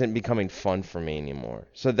 this isn't becoming fun for me anymore.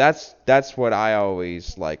 So that's what I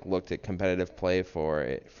always like looked at competitive play for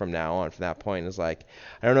it from now on. From that point, is like,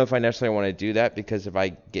 I don't know if I necessarily want to do that, because if I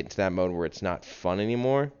get into that mode where it's not fun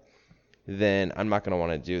anymore, then I'm not going to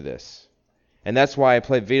want to do this. And that's why I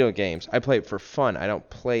play video games. I play it for fun. I don't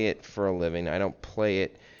play it for a living. I don't play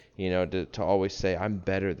it, to always say I'm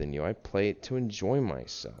better than you. I play it to enjoy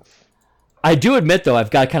myself. I do admit, though,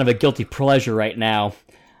 I've got kind of a guilty pleasure right now.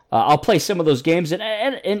 I'll play some of those games, and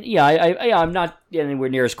I'm not anywhere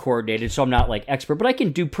near as coordinated, so I'm not like expert, but I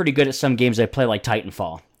can do pretty good at some games I play, like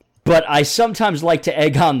Titanfall. But I sometimes like to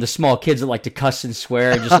egg on the small kids that like to cuss and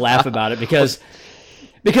swear and just laugh about it, because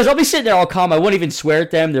I'll be sitting there all calm, I won't even swear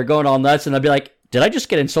at them, they're going all nuts, and I'll be like, did I just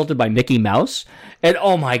get insulted by Mickey Mouse? And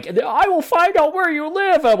oh my God, I will find out where you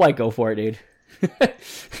live. I'm like, go for it, dude.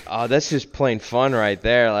 Oh, that's just plain fun right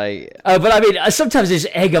there. Like, but I mean, sometimes they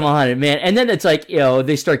just egg them on it, man. And then it's like,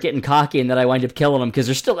 they start getting cocky, and then I wind up killing them because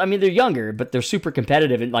they're still, I mean, they're younger, but they're super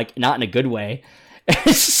competitive and like not in a good way. And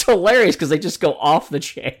it's just hilarious because they just go off the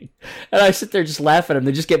chain. And I sit there just laughing at them.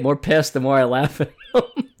 They just get more pissed the more I laugh at them.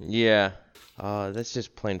 Yeah. That's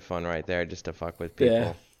just plain fun right there, just to fuck with people.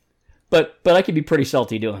 Yeah. But I can be pretty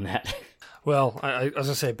salty doing that. Well, I was going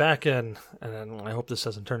to say back in, and I hope this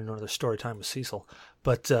doesn't turn into another story time with Cecil,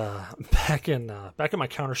 but back in my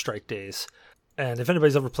Counter-Strike days, and if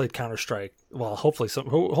anybody's ever played Counter-Strike, well, hopefully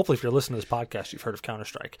if you're listening to this podcast, you've heard of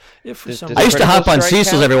Counter-Strike. If for some I used to hop on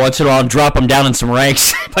Cecil's every once in a while and drop him down in some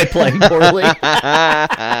ranks by playing poorly.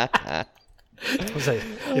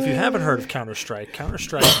 If you haven't heard of Counter-Strike,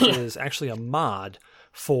 Counter-Strike is actually a mod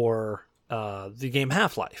for the game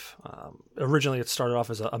Half-Life. Originally, it started off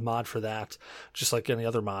as a mod for that, just like any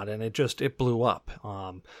other mod, and it blew up.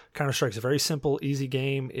 Counter-Strike's a very simple, easy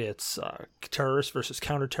game. It's terrorists versus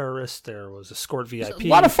counter-terrorists. There was Escort VIP. A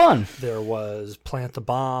lot of fun. There was Plant the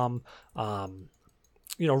Bomb.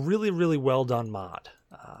 Really, really well done mod.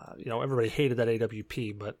 Everybody hated that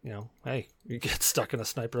AWP, but hey, you get stuck in a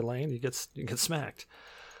sniper lane, you get smacked.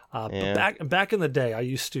 But back in the day, I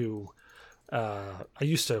used to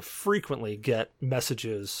frequently get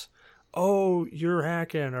messages, "Oh, you're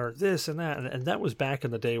hacking," or this and that, and that was back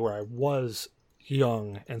in the day where I was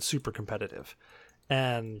young and super competitive.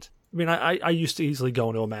 And I mean, I used to easily go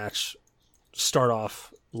into a match, start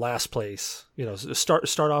off last place,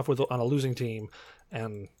 start off on a losing team,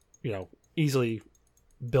 and easily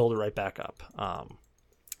build it right back up.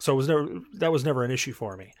 So that was never an issue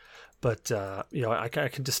for me. But I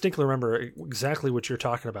can distinctly remember exactly what you're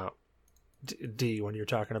talking about, D, when you're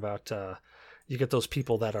talking about you get those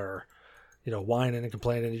people that are whining and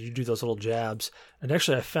complaining, and you do those little jabs. And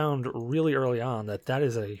actually, I found really early on that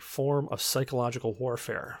is a form of psychological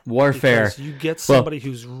warfare. Because you get somebody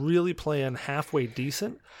who's really playing halfway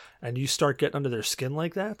decent, and you start getting under their skin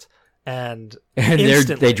like that, and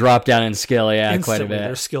they drop down in skill, quite a bit.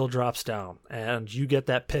 Their skill drops down, and you get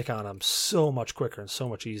that pick on them so much quicker and so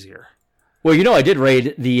much easier. Well, I did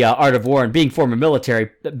raid the Art of War, and being former military,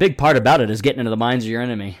 a big part about it is getting into the minds of your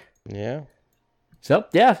enemy. Yeah. So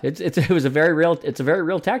yeah, it was a very real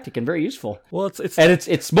tactic and very useful. Well,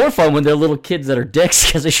 it's more fun when they're little kids that are dicks,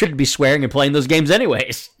 because they shouldn't be swearing and playing those games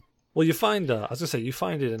anyways. Well, you find you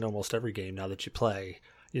find it in almost every game now that you play.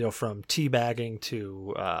 From teabagging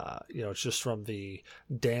to, it's just from the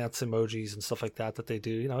dance emojis and stuff like that they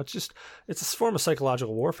do. It's a form of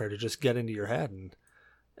psychological warfare to just get into your head.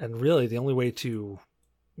 And really the only way to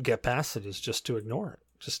get past it is just to ignore it.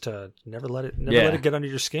 Just to never let it get under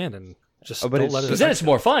your skin, and just don't let it. Because then it's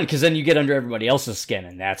more fun, because then you get under everybody else's skin,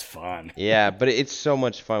 and that's fun. Yeah, but it's so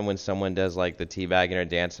much fun when someone does like the teabagging or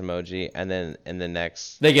dance emoji, and then in the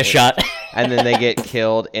next they get shot, and then they get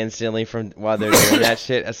killed instantly from while they're doing that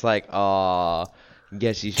shit. It's like, oh,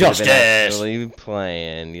 guess you should have been actually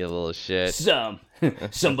playing, you little shit.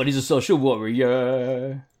 Somebody's a social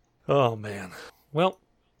warrior. Oh man. Well,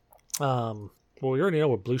 we already know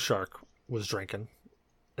what Blue Shark was drinking.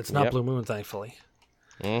 It's not Blue Moon, thankfully.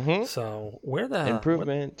 Mm-hmm. So where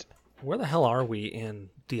the hell are we in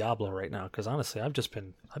Diablo right now? Because honestly, I've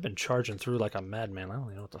been charging through like a madman. I don't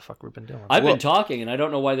even know what the fuck we've been doing. I've been talking, and I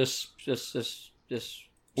don't know why this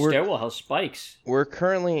stairwell has spikes. We're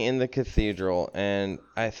currently in the cathedral, and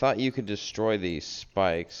I thought you could destroy these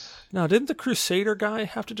spikes. Now, didn't the Crusader guy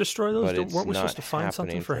have to destroy those? But weren't we supposed to find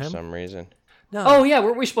something for him? For some reason. No. Oh yeah,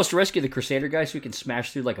 weren't we supposed to rescue the Crusader guy so we can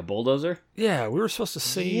smash through like a bulldozer? Yeah, we were supposed to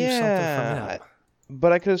save something from him.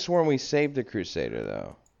 But I could have sworn we saved the Crusader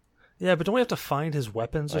though. Yeah, but don't we have to find his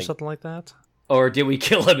weapons or something like that? Or did we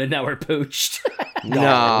kill him and now we're pooched?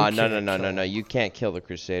 No. You can't kill the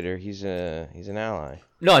Crusader. He's an ally.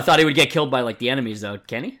 No, I thought he would get killed by like the enemies though.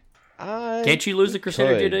 Can he? Can't you lose the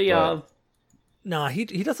Crusader due to Nah, he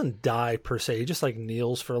doesn't die per se. He just like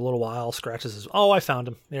kneels for a little while, scratches his. Oh, I found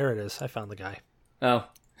him. There it is. I found the guy. Oh.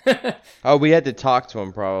 Oh, we had to talk to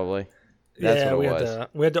him probably. That's what it was.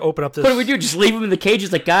 We had to open up this. What did we do? Just leave him in the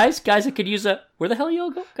cages like guys, I could use a. Where the hell are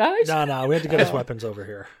you go, guys? No, we had to get his weapons over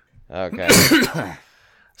here. Okay.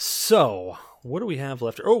 So, what do we have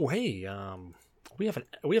left? Oh, hey, we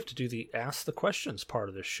have to do the ask the questions part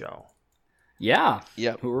of this show. Yeah.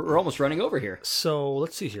 Yep. We're almost running over here. So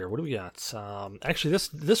let's see here. What do we got? Actually,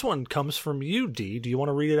 this one comes from you, D. Do you want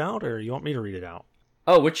to read it out, or you want me to read it out?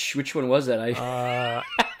 Oh, which one was that?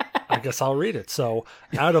 I guess I'll read it. So,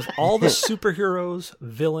 out of all the superheroes,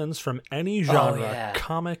 villains from any genre,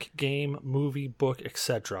 comic, game, movie, book,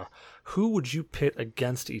 etc., who would you pit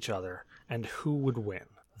against each other, and who would win?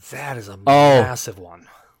 That is a massive one.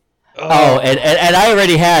 And I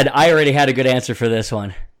already had a good answer for this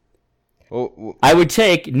one. I would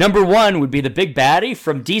take number one would be the big baddie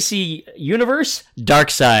from DC Universe,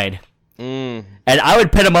 Darkseid. And I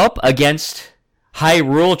would pit him up against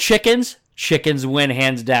Hyrule Chickens. Chickens win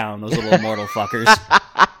hands down, those little immortal fuckers.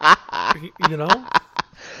 You know?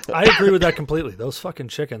 I agree with that completely. Those fucking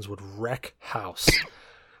chickens would wreck house.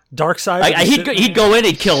 Darkseid. He'd go in,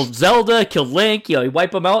 he'd kill Zelda, kill Link, he'd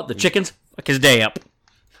wipe them out. The chickens, fuck his day up.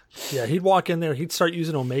 Yeah, he'd walk in there, he'd start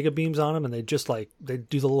using Omega beams on him, and they'd just they'd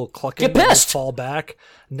do the little clucking. Get pissed! Fall back.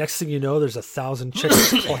 Next thing you know, there's 1,000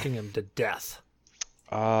 chickens clucking him to death.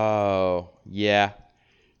 Oh, yeah.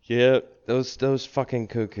 Yep. Those fucking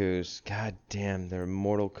cuckoos. God damn, they're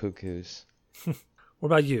immortal cuckoos. What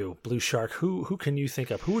about you, Blue Shark? Who can you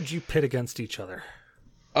think of? Who would you pit against each other?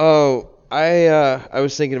 Oh, I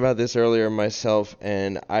was thinking about this earlier myself,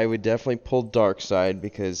 and I would definitely pull Darkseid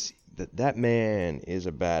because that man is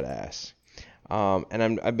a badass.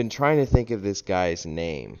 And I've been trying to think of this guy's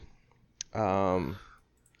name.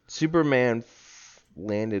 Superman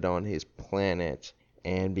landed on his planet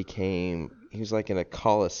and he was like in a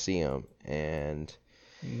coliseum, and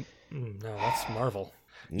no, that's Marvel.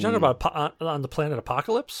 You talking about on the planet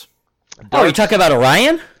Apocalypse? Oh, you talking about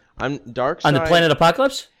Orion? I'm Darkseid on the planet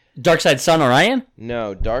Apocalypse. Darkseid's son Orion?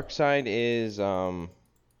 No, Darkseid is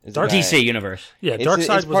DC universe. Yeah,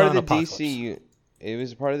 Darkseid was on Apocalypse. It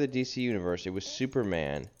was part of the DC universe. It was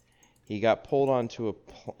Superman. He got pulled onto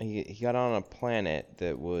he got on a planet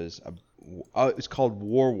that was it was called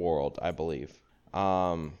War World, I believe.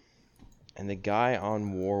 And the guy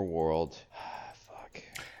on War World, fuck.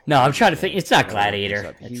 No, I'm trying to think. It's not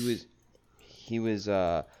Gladiator. He was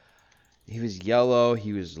yellow.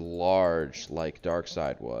 He was large, like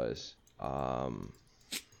Darkseid was. I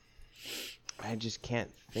just can't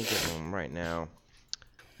think of him right now.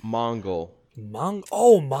 Mongol.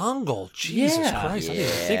 Mongol. Jesus Christ! I didn't even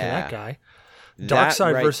think of that guy.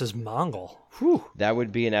 Darkseid versus Mongol. Whew. That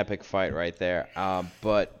would be an epic fight right there.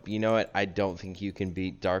 But you know what? I don't think you can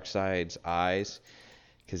beat Darkseid's eyes,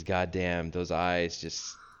 because goddamn, those eyes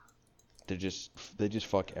they just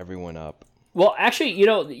fuck everyone up. Well, actually,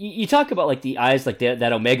 you talk about like the eyes, like that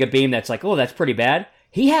Omega beam. That's like, oh, that's pretty bad.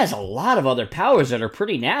 He has a lot of other powers that are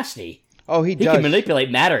pretty nasty. Oh, he does. He can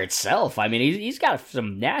manipulate matter itself. I mean, he's got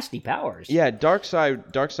some nasty powers. Yeah,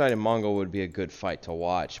 Darkseid and Mongol would be a good fight to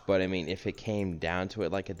watch. But I mean, if it came down to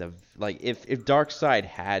it, if Darkseid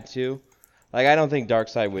had to, I don't think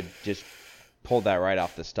Darkseid would just pull that right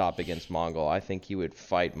off the stop against Mongol. I think he would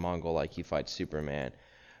fight Mongol like he fights Superman.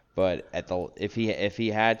 But if he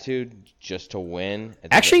had to, just to win.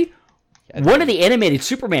 Actually, one of the animated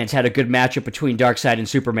Supermans had a good matchup between Darkseid and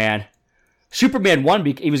Superman. Superman won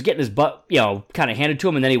because he was getting his butt, kind of handed to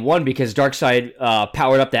him, and then he won because Darkseid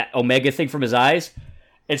powered up that Omega thing from his eyes,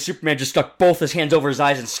 and Superman just stuck both his hands over his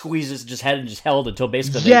eyes and squeezed his head and just held until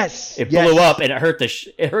basically it blew up, and it hurt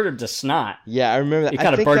him to snot. Yeah, I remember that. It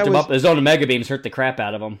kind of burnt him up. His own Omega beams hurt the crap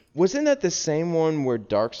out of him. Wasn't that the same one where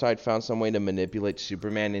Darkseid found some way to manipulate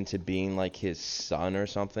Superman into being like his son or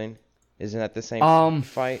something? Isn't that the same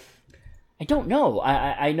fight? I don't know.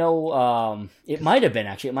 I know it might have been,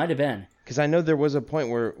 actually. It might have been. Because I know there was a point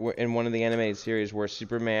where in one of the animated series where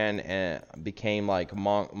Superman became like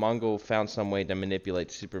Mongol found some way to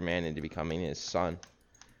manipulate Superman into becoming his son.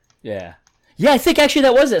 Yeah. Yeah, I think actually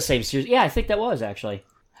that was that same series. Yeah, I think that was actually.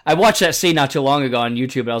 I watched that scene not too long ago on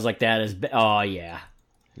YouTube, and I was like, that is... Oh, yeah.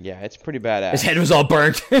 Yeah, it's pretty badass. His head was all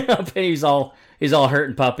burnt. And he's all hurt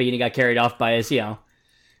and puppy, and he got carried off by his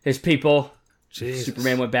people. Jesus.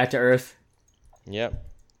 Superman went back to Earth. Yep.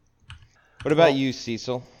 What about you,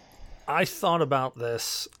 Cecil? I thought about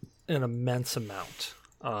this an immense amount.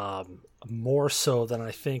 more so than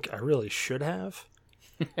I think I really should have,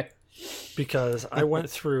 because I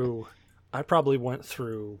probably went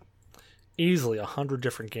through easily 100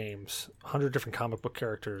 different games, 100 different comic book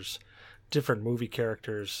characters, different movie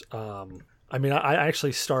characters. I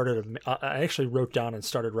actually wrote down and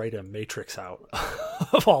started writing a matrix out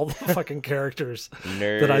of all the fucking characters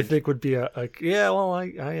Nerd. that I think would be I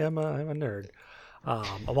am a nerd.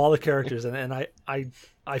 Of all the characters, and I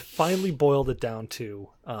finally boiled it down to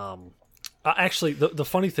actually the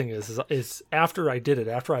funny thing is after I did it,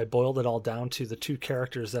 after I boiled it all down to the two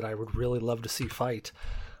characters that I would really love to see fight,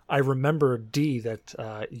 I remember, D,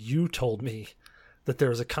 that you told me that there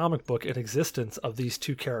was a comic book in existence of these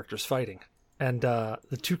two characters fighting. And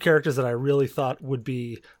the two characters that I really thought would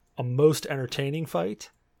be a most entertaining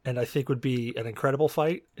fight, and I think would be an incredible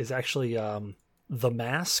fight, is actually The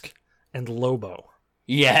Mask and Lobo.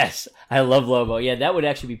 Yes, I love Lobo. Yeah, that would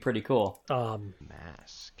actually be pretty cool.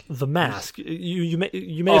 Mask. The Mask. You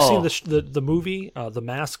may have seen the movie The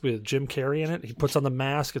Mask with Jim Carrey in it. He puts on the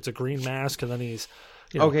mask. It's a green mask, and then he's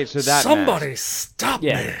okay. So that somebody mask. stop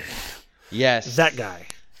me. Yes, that guy.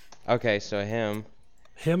 Okay, so him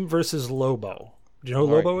versus Lobo. Do you know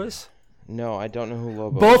who Lobo is? No, I don't know who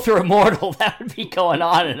Lobo is. Both are immortal. That would be going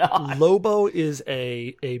on and on. Lobo is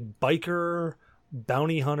a biker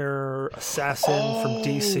bounty hunter assassin from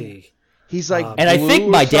DC. He's like, and I think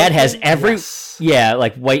my dad has every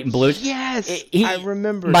like white and blue. Yes, I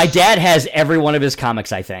remember. My dad has every one of his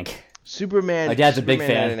comics. I think Superman. My dad's a big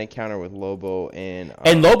fan. Had an encounter with Lobo,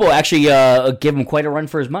 and Lobo actually gave him quite a run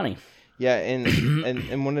for his money. Yeah,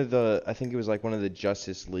 and one of the, I think it was like one of the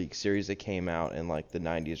Justice League series that came out in like the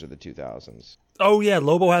 90s or the 2000s. Oh yeah,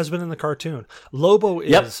 Lobo has been in the cartoon. Lobo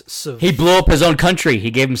is he blew up his own country.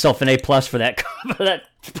 He gave himself an A+ for that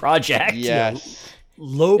project. Yes.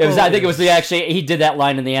 Lobo. I think it was he did that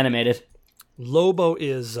line in the animated. Lobo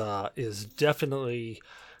is definitely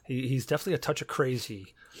he's definitely a touch of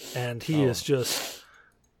crazy, and he is just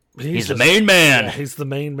he's the main man. Yeah, he's the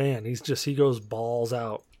main man. He goes balls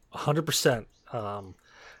out. 100%.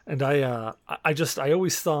 And I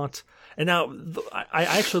always thought, and now I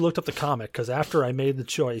actually looked up the comic, because after I made the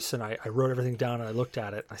choice and I wrote everything down and I looked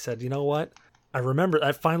at it, I said, you know what?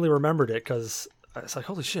 I finally remembered it, because I was like,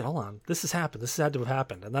 holy shit, hold on. This has happened. This had to have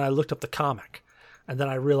happened. And then I looked up the comic, and then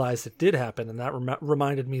I realized it did happen. And that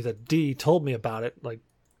reminded me that D told me about it, like,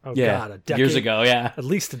 God, a decade, years ago. Yeah. At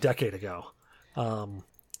least a decade ago.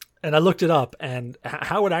 And I looked it up, and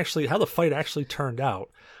how the fight actually turned out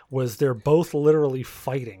was they're both literally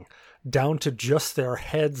fighting down to just their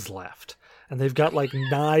heads left, and they've got like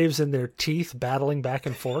knives in their teeth, battling back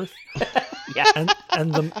and forth. Yeah, and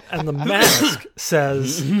the Mask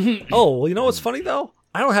says, "Oh, well, you know what's funny though?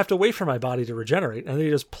 I don't have to wait for my body to regenerate," and then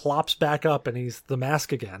he just plops back up, and he's the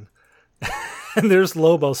Mask again. And there's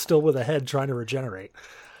Lobo still with a head trying to regenerate.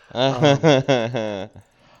 Oh,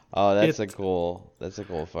 that's a cool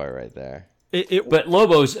fight right there. But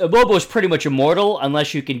Lobo's pretty much immortal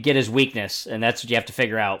unless you can get his weakness, and that's what you have to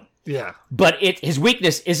figure out. Yeah. But his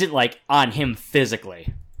weakness isn't like on him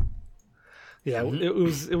physically. Yeah, it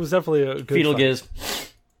was definitely a good Fetal fight. Giz.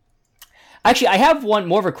 Actually, I have one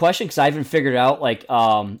more of a question, because I haven't figured it out. Like,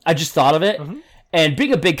 I just thought of it, and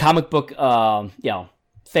being a big comic book fan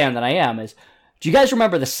that I am, do you guys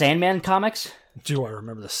remember the Sandman comics? Do I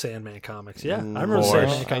remember the Sandman comics? Yeah, I remember the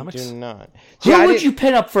Sandman comics. I do not. Who would you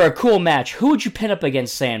pin up for a cool match? Who would you pin up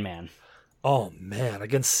against Sandman? Oh, man,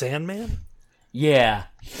 against Sandman? Yeah.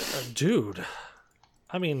 Dude.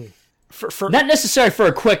 I mean, for not necessarily for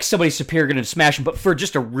a quick somebody superior going to smash him, but for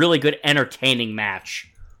just a really good entertaining match.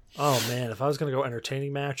 Oh, man, if I was going to go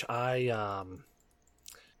entertaining match, I'd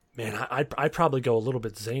probably go a little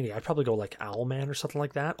bit zany. I'd probably go like Owlman or something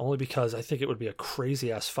like that, only because I think it would be a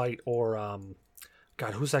crazy-ass fight. Or,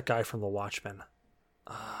 God, who's that guy from The Watchmen?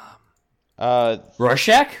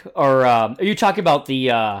 Rorschach? Or are you talking about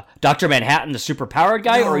the Dr. Manhattan, the superpowered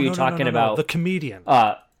guy? Or are you talking about... the comedian.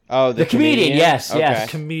 The comedian, yes, okay. yes.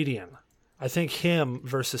 The comedian. I think him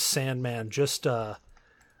versus Sandman, just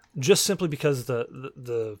simply because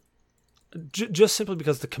just simply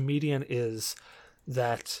because the comedian is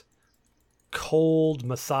that cold,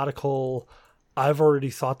 methodical, I've already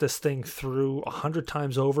thought this thing through 100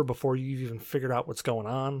 times over before you've even figured out what's going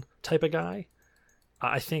on type of guy.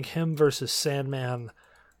 I think him versus Sandman,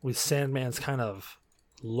 with Sandman's kind of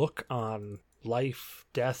look on life,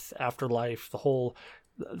 death, afterlife, the whole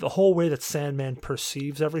way that Sandman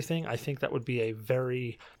perceives everything, I think that would be a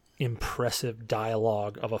very impressive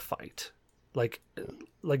dialogue of a fight. Like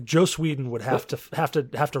Joss Whedon would have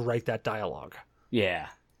to write that dialogue. Yeah.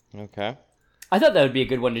 Okay. I thought that would be a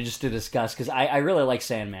good one to discuss, because I really like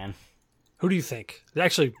Sandman. Who do you think?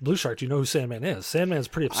 Actually, Blue Shark, do you know who Sandman is? Sandman's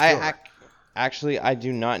pretty obscure. Actually, I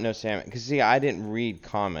do not know Sandman. Because, see, I didn't read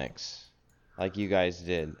comics like you guys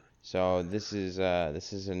did. So this is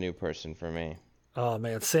a new person for me. Oh,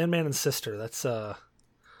 man. Sandman and Sister. That's, I'm going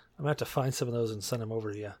to have to find some of those and send them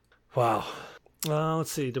over to you. Wow.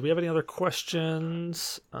 Let's see. Do we have any other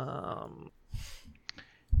questions?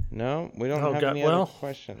 No, we don't have any other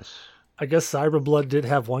questions. I guess Cyberblood did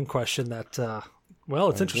have one question that,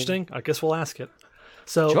 it's interesting. I guess we'll ask it.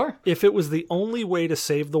 So, Sure. If it was the only way to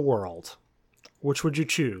save the world, which would you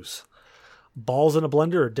choose? Balls in a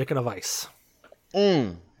blender or dick in a vice?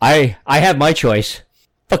 I have my choice.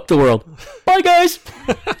 Fuck the world. Bye, guys.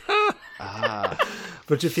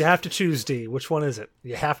 But if you have to choose, D, which one is it?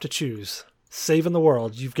 You have to choose. Saving the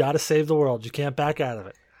world. You've got to save the world. You can't back out of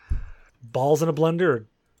it. Balls in a blender or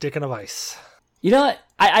dick in a vice? You know what?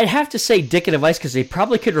 I'd have to say dick in a vice because they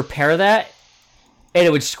probably could repair that, and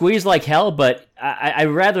it would squeeze like hell, but I'd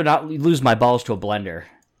rather not lose my balls to a blender.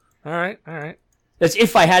 All right. That's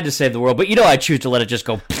if I had to save the world, but I'd choose to let it just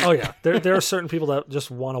go. Oh, yeah. There are certain people that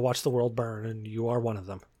just want to watch the world burn, and you are one of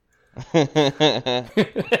them.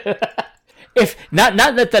 If not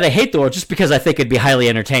that I hate the world, just because I think it'd be highly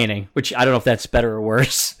entertaining, which I don't know if that's better or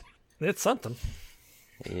worse. It's something.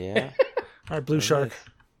 Yeah. All right, Blue Shark.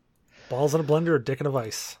 Balls in a blender or dick in a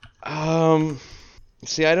vice?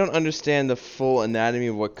 See, I don't understand the full anatomy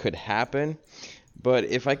of what could happen, but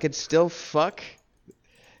if I could still fuck,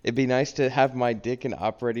 it'd be nice to have my dick in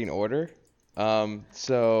operating order.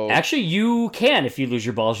 So actually, you can if you lose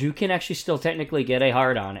your balls. You can actually still technically get a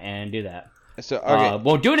hard on and do that. So okay.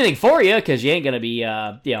 Won't do anything for you because you ain't gonna be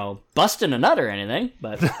busting a nut or anything.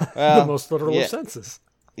 But the most literal of senses.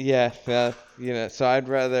 Yeah, so I'd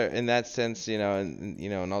rather, in that sense,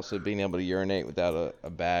 and also being able to urinate without a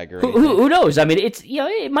bag or anything. Who knows? I mean, it's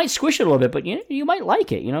it might squish it a little bit, but you might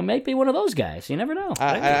like it. Maybe one of those guys. You never know.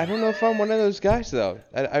 I don't know if I'm one of those guys though.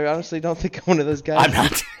 I honestly don't think I'm one of those guys. I'm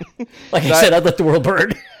not. Like I said, I'd let the world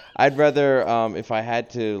burn. I'd rather, if I had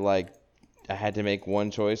to, I had to make one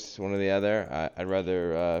choice, one or the other. I'd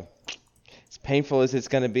rather, as painful as it's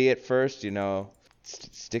gonna be at first,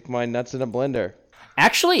 stick my nuts in a blender.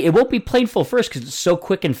 Actually, it won't be painful first because it's so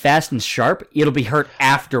quick and fast and sharp. It'll be hurt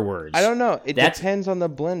afterwards. I don't know. It depends on the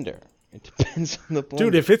blender.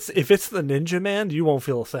 Dude, if it's the Ninja Man, you won't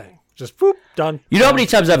feel a thing. Just boop, done. You know how many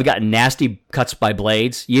times I've gotten nasty cuts by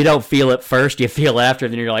blades? You don't feel it first, you feel it after,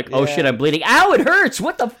 then you're like, oh shit, I'm bleeding. Ow, it hurts.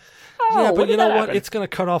 What the? Yeah, but you know what? It's going to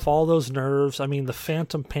cut off all those nerves. I mean, the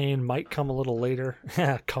phantom pain might come a little later.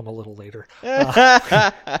 Might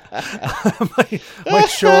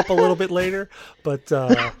show up a little bit later, but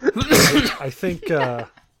I think I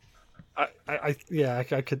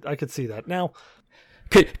could see that. Now,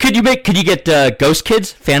 could you get Ghost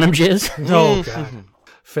Kids Phantom Jizz? No, God,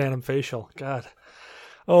 Phantom Facial. God,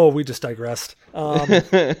 oh, we just digressed.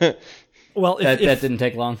 Well, that didn't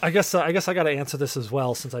take long. I guess I got to answer this as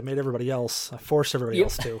well, since I forced everybody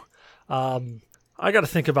else to. I got to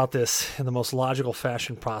think about this in the most logical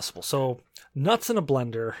fashion possible. So, nuts in a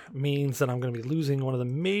blender means that I'm going to be losing one of the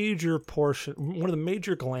major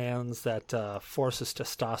glands that forces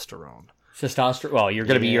testosterone. Well, you're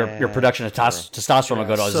going to be your production of testosterone will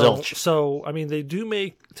go to zilch. So, I mean, they do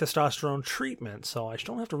make testosterone treatment, so I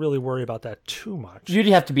don't have to really worry about that too much. You'd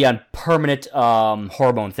have to be on permanent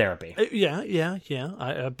hormone therapy.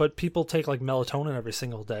 Yeah. But people take like melatonin every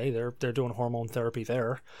single day. They're doing hormone therapy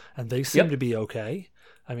there, and they seem to be okay.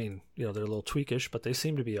 I mean, they're a little tweakish, but they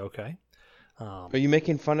seem to be okay. Are you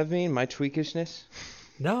making fun of me and my tweakishness?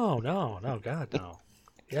 No, God, no.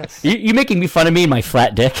 Yes. You making me fun of me and my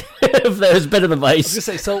flat dick? If that was better than vice. I was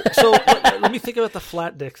gonna say, so let me think about the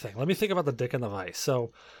flat dick thing. Let me think about the dick and the vice.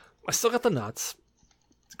 So I still got the nuts.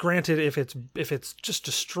 Granted, if it's just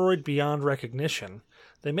destroyed beyond recognition,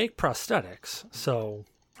 they make prosthetics. So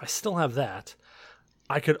I still have that.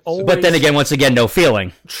 I could always. But then again, once again, no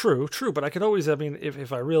feeling. True. But I could always. I mean,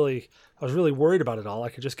 if I was really worried about it all, I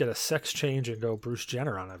could just get a sex change and go Bruce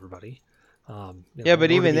Jenner on everybody.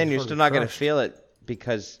 But even then, you're still not going to feel it.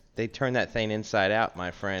 Because they turn that thing inside out,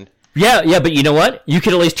 my friend. Yeah, but you know what? You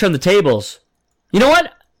could at least turn the tables. You know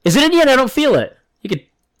what? Is it in yet? I don't feel it. You could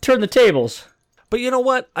turn the tables. But you know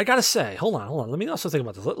what? I gotta say, hold on. Let me also think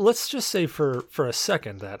about this. Let's just say for a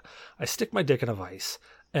second that I stick my dick in a vice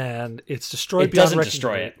and it's destroyed beyond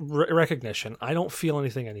recognition. I don't feel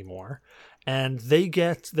anything anymore, and they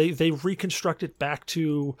reconstruct it back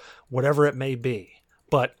to whatever it may be.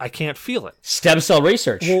 but I can't feel it. Stem cell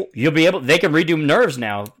research. Well- You'll be able. They can redo nerves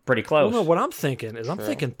now, pretty close. Well, no, what I'm thinking is I'm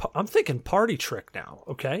thinking party trick now.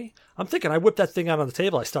 Okay, I'm thinking I whip that thing out on the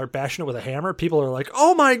table. I start bashing it with a hammer. People are like,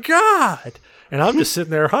 "Oh my god!" And I'm just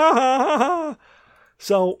sitting there, ha ha ha ha.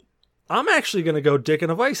 So I'm actually going to go dick in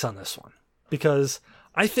a vice on this one because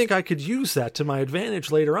I think I could use that to my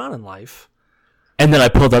advantage later on in life. And then I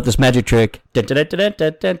pulled out this magic trick. Go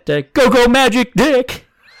go magic dick.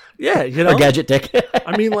 Yeah, you know, Or gadget dick.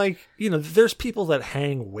 I mean, like, you know, there's people that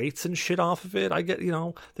hang weights and shit off of it. I get, you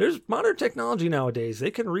know, there's modern technology nowadays.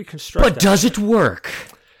 They can reconstruct But that. does it work?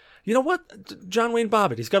 You know what? John Wayne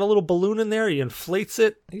Bobbitt, he's got a little balloon in there. He inflates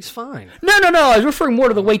it. He's fine. No. I was referring more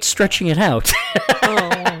to the weight stretching it out. Oh,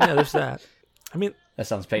 yeah, there's that. I mean, That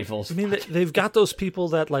sounds painful. I mean, they've got those people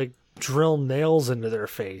that, like, drill nails into their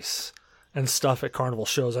face and stuff at carnival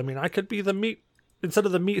shows. I mean, I could be the meat, instead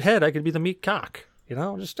of the meat head, I could be the meat cock. You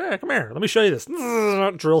know, just, hey, come here. Let me show you this.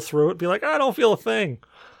 Drill through it. Be like, I don't feel a thing.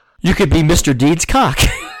 You could be Mr. Deed's cock.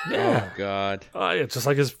 Yeah. Oh God. It's just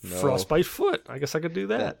like his frostbite foot. I guess I could do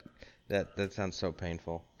that. That sounds so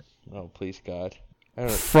painful. Oh please God. I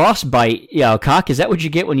don't know. Frostbite, cock. Is that what you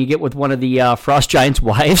get when you get with one of the Frost Giant's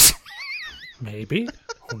wives? Maybe.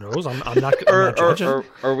 Who knows? I'm not judging.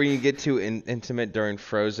 Or when you get too intimate during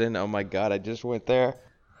Frozen. Oh my God, I just went there.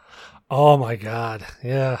 Oh my God.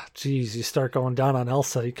 Yeah. Jeez, you start going down on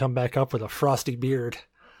Elsa, you come back up with a frosty beard.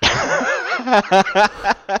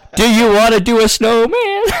 Do you want to do a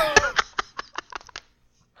snowman?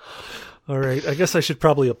 All right. I guess I should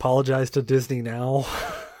probably apologize to Disney now.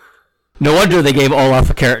 No wonder they gave Olaf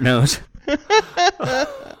a carrot nose.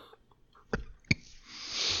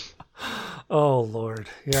 Oh Lord.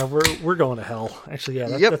 Yeah, we're going to hell. Actually,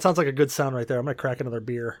 yeah, that sounds like a good sound right there. I'm gonna crack another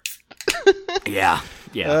beer. Yeah.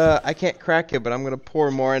 I can't crack it, but I'm gonna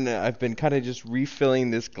pour more, and I've been kind of just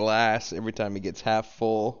refilling this glass every time it gets half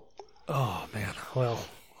full. Oh man. Well,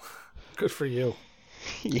 good for you.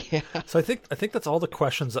 Yeah. So I think that's all the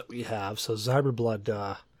questions that we have. So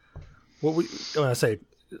Cyberblood, when I say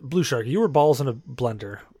Blue Shark, you were balls in a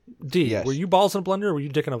blender. D, Yes. were you balls in a blender or were you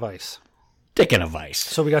dick in a vice? Dick in a vice.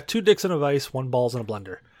 So we got 2 dicks in a vice, 1 balls in a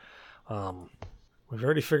blender. We've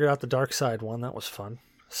already figured out the dark side one. That was fun.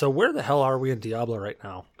 So where the hell are we in Diablo right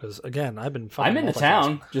now? Because again, I've been fucking I'm in the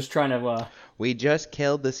town, just trying to... We just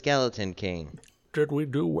killed the Skeleton King. Did we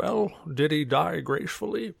do well? Did he die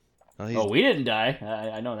gracefully? Well, we didn't die.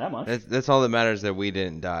 I know that much. that's all that matters, that we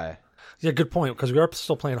didn't die. Yeah, good point. Because we are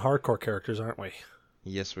still playing hardcore characters, aren't we?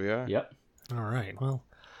 Yes, we are. Yep. All right. Well,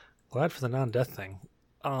 glad for the non-death thing.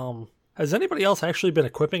 Has anybody else actually been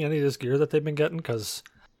equipping any of this gear that they've been getting? Because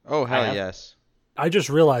Oh, hell yes. I just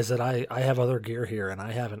realized that I have other gear here, and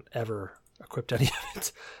I haven't ever equipped any of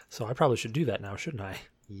it. So I probably should do that now, shouldn't I?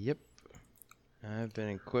 Yep. I've been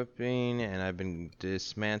equipping, and I've been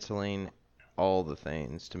dismantling all the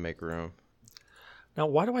things to make room. Now,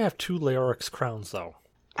 why do I have 2 Leorix crowns, though?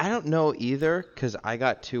 I don't know either, because I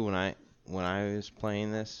got 2 when I was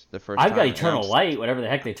playing this the first time. I've got Eternal Light, whatever the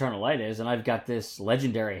heck the Eternal Light is, and I've got this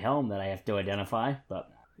legendary helm that I have to identify. But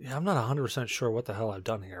Yeah, I'm not 100% sure what the hell I've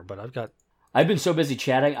done here, but I've been so busy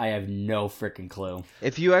chatting, I have no freaking clue.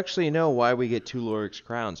 If you actually know why we get 2 Lorix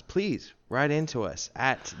crowns, please write into us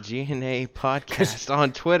at G.N.A. Podcast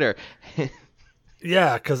on Twitter.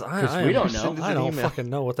 Yeah, because we don't know. Send us I an don't email. fucking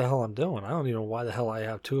know what the hell I'm doing. I don't even know why the hell I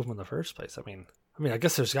have 2 of them in the first place. I mean, I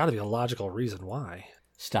guess there's got to be a logical reason why.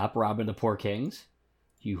 Stop robbing the poor kings.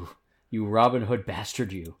 You Robin Hood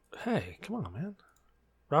bastard, you. Hey, come on, man.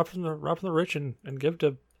 Rob from the rich and give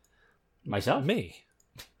to Myself? me.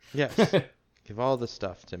 Yes. Give all the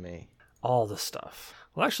stuff to me. All the stuff.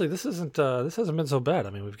 Well, actually, this hasn't been so bad.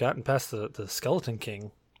 I mean, we've gotten past the Skeleton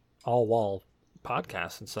King all wall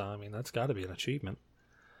podcast, and so that's got to be an achievement.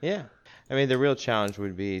 Yeah. The real challenge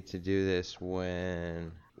would be to do this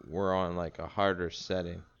when we're on like a harder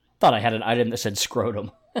setting. Thought I had an item that said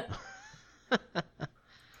scrotum.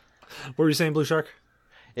 What were you saying, Blue Shark?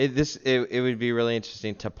 It would be really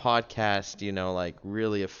interesting to podcast, like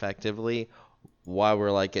really effectively while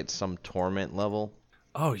we're like at some torment level.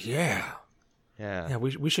 Oh yeah. Yeah,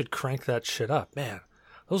 we should crank that shit up, man.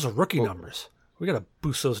 Those are rookie numbers. We gotta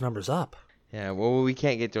boost those numbers up. Yeah, well, we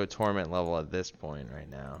can't get to a torment level at this point right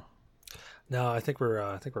now. No, I think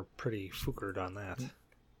we're pretty fookered on that.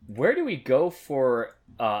 Where do we go for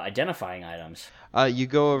identifying items? You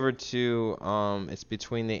go over to it's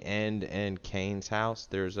between the end and Kane's house.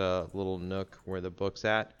 There's a little nook where the book's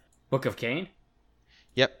at. Book of Cain?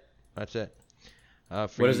 Yep, that's it.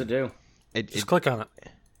 What does it do? Just click on it.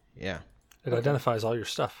 Yeah. It identifies all your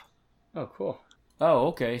stuff. Oh, cool. Oh,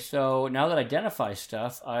 okay. So now that I identify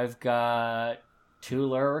stuff, I've got 2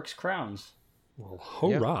 Lorix crowns. Well,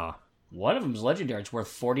 hurrah. One of them's legendary. It's worth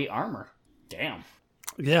 40 armor. Damn.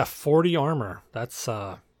 Yeah, 40 armor. That's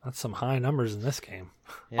some high numbers in this game.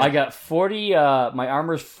 Yeah. I got 40. My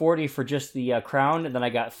armor's 40 for just the crown, and then I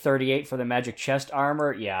got 38 for the magic chest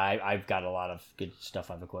armor. Yeah, I've got a lot of good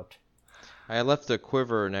stuff I've equipped. I left the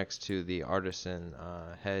quiver next to the artisan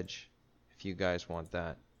hedge, if you guys want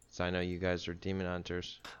that. So I know you guys are demon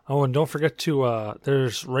hunters. Oh, and don't forget to,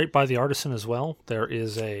 there's right by the artisan as well, there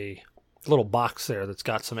is a little box there that's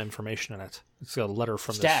got some information in it. It's got a letter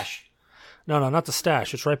from Stash. No, not the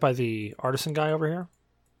stash. It's right by the artisan guy over here.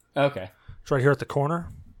 Okay. It's right here at the corner.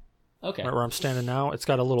 Okay. Right where I'm standing now. It's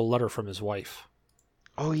got a little letter from his wife.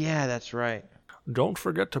 Oh, yeah, that's right. Don't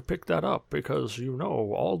forget to pick that up because,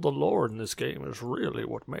 all the lore in this game is really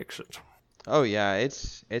what makes it. Oh, yeah,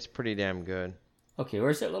 it's pretty damn good. Okay,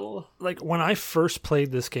 where's that little... Like, when I first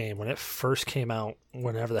played this game, when it first came out,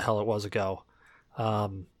 whenever the hell it was ago,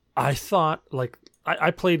 I thought,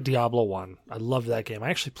 I played Diablo 1. I loved that game. I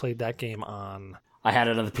actually played that game on... I had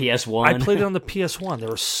it on the PS1. I played it on the PS1. There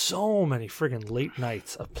were so many friggin' late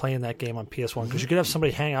nights of playing that game on PS1 because you could have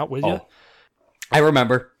somebody hang out with you. I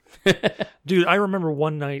remember. Dude, I remember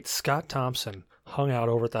one night Scott Thompson hung out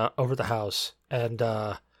over at the house, and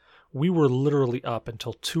we were literally up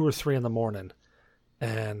until 2 or 3 in the morning,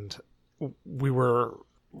 and we were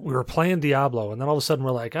playing Diablo, and then all of a sudden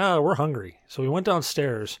we're like, we're hungry. So we went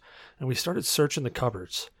downstairs, and we started searching the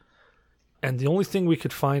cupboards, and the only thing we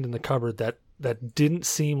could find in the cupboard that didn't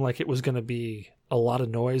seem like it was going to be a lot of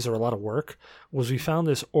noise or a lot of work was we found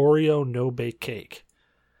this Oreo no-bake cake.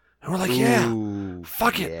 And we're like,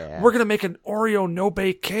 fuck it. We're going to make an Oreo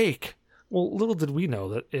no-bake cake. Well, little did we know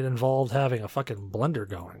that it involved having a fucking blender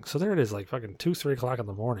going. So there it is, like fucking 2, 3 o'clock in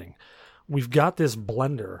the morning. We've got this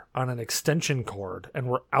blender on an extension cord, and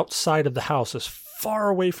we're outside of the house as far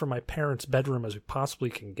away from my parents' bedroom as we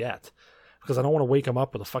possibly can get because I don't want to wake them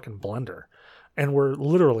up with a fucking blender. And we're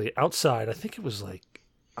literally outside. I think it was I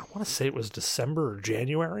want to say it was December or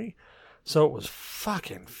January. So it was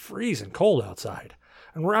fucking freezing cold outside.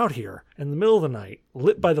 And we're out here in the middle of the night,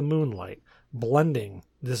 lit by the moonlight, blending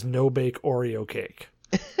this no-bake Oreo cake.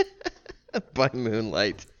 By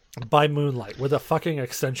moonlight. By moonlight, with a fucking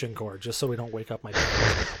extension cord, just so we don't wake up my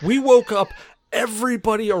parents. We woke up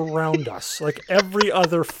everybody around us, like every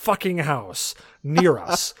other fucking house near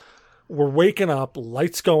us. We're waking up,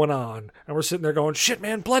 lights going on, and we're sitting there going, shit,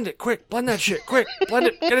 man, blend it, quick, blend that shit, quick, blend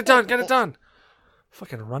it, get it done.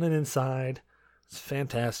 Fucking running inside. It's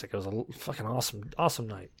fantastic. It was a fucking awesome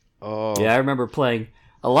night. Oh. Yeah, I remember playing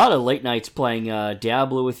a lot of late nights playing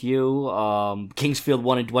Diablo with you, Kingsfield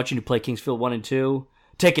 1 and watching you play Kingsfield 1 and 2,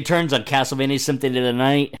 taking turns on Castlevania Symphony of the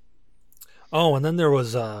Night. Oh, and then there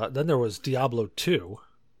was Diablo 2.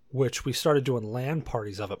 Which we started doing LAN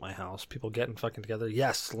parties of at my house. People getting fucking together.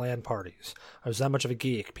 Yes, LAN parties. I was that much of a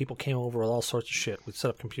geek. People came over with all sorts of shit. We'd set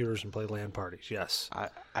up computers and play LAN parties. Yes.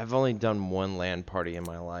 I've only done one LAN party in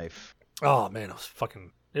my life. Oh, man,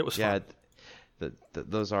 it was fun.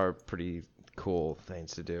 Those are pretty cool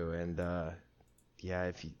things to do. And,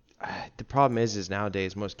 if you... the problem is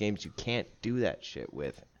nowadays, most games you can't do that shit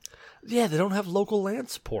with. Yeah, they don't have local LAN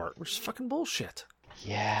support, which is fucking bullshit.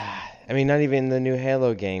 Yeah, I mean, not even the new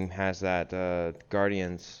Halo game has that.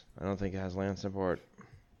 Guardians, I don't think it has LAN support.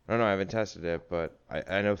 I don't know, I haven't tested it, but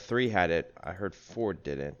I know 3 had it. I heard 4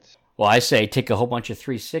 didn't. Well, I say take a whole bunch of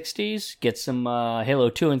 360s, get some Halo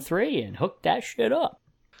 2 and 3, and hook that shit up.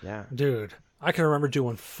 Yeah. Dude, I can remember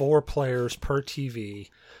doing 4 players per TV,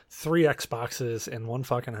 3 Xboxes in one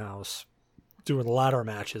fucking house, doing ladder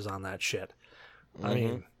matches on that shit. I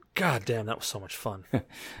mean, goddamn, that was so much fun.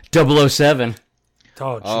 007.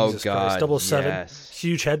 Oh, Jesus God, Christ. 007, yes.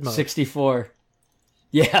 Huge head mode. 64.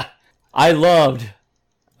 Yeah, I loved,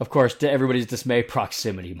 of course, to everybody's dismay,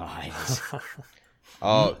 proximity mines.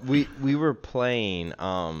 Oh, we were playing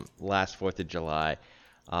last 4th of July,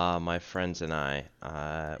 my friends and I.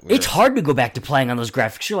 It's hard to go back to playing on those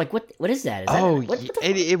graphics. You're like, what is that?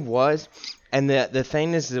 It was. And the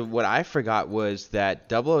thing is, that what I forgot was that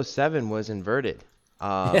 007 was inverted.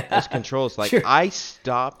 Those controls, sure. I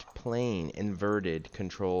stopped playing inverted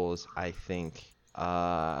controls, I think,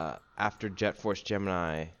 after Jet Force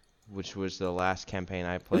Gemini, which was the last campaign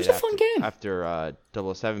I played. It was a fun game. After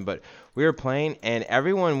 007, but we were playing, and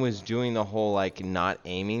everyone was doing the whole, not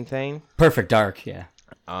aiming thing. Perfect Dark, yeah.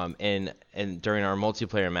 And during our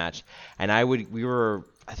multiplayer match, and I think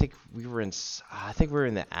we were in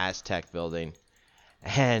the Aztec building,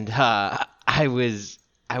 and I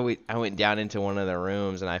went down into one of the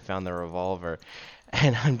rooms and I found the revolver,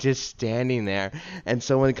 and I'm just standing there, and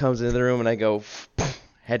someone comes into the room and I go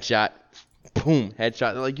headshot, boom,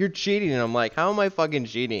 headshot. They're like, you're cheating. And I'm like, how am I fucking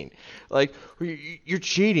cheating? Like, you're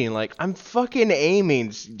cheating. Like, I'm fucking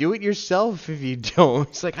aiming. Do it yourself if you don't.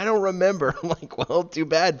 It's like, I don't remember. I'm like, well, too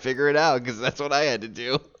bad. Figure it out, because that's what I had to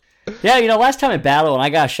do. Yeah, last time in battle when I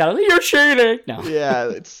got shot, I was like, you're cheating. No.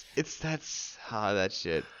 Yeah, that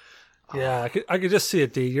shit. Yeah, I could just see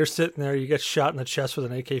it, D. You're sitting there, you get shot in the chest with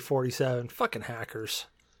an AK-47. Fucking hackers.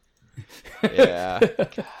 Yeah.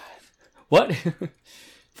 What?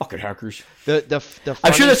 Fucking hackers. The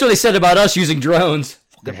I'm sure that's what they said about us using drones.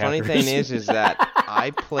 The Fucking funny hackers. thing is that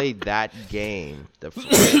I played that game when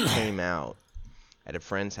it came out at a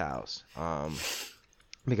friend's house.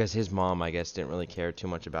 Because his mom, I guess, didn't really care too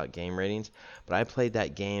much about game ratings. But I played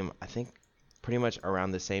that game, I think, pretty much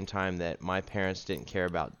around the same time that my parents didn't care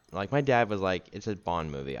about. Like, my dad was like, it's a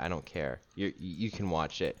Bond movie. I don't care. You can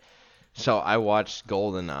watch it. So I watched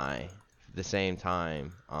GoldenEye the same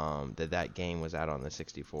time that game was out on the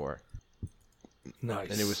 64.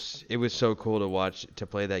 Nice. And it was so cool to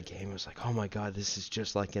play that game. It was like, oh my god, this is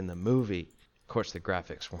just like in the movie. Of course, the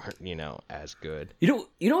graphics weren't, as good. You know,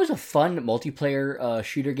 it was a fun multiplayer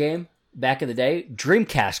shooter game back in the day.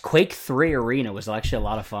 Dreamcast Quake 3 Arena was actually a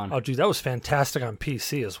lot of fun. Oh, dude, that was fantastic on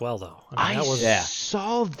PC as well, though. I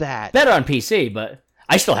saw that. Better on PC, but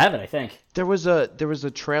I still have it, I think. There was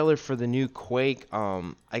a trailer for the new Quake.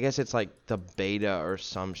 I guess it's like the beta or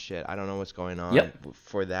some shit. I don't know what's going on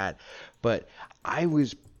for that. But I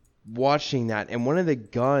was watching that, and one of the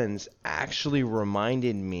guns actually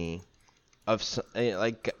reminded me of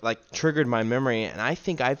like triggered my memory, and I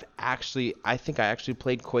think I actually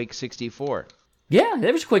played Quake 64. Yeah,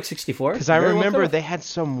 there was Quake 64. Because I remember they had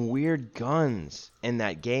some weird guns in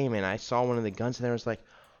that game, and I saw one of the guns, and I was like,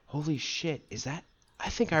 holy shit, is that... I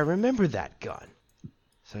think I remember that gun.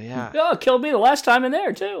 So yeah. Oh, killed me the last time in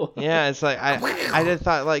there too. Yeah, it's like I just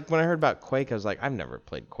thought, like, when I heard about Quake, I was like, I've never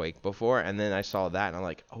played Quake before, and then I saw that and I'm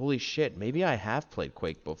like, holy shit, maybe I have played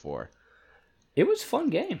Quake before. It was a fun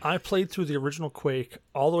game. I played through the original Quake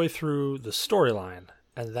all the way through the storyline,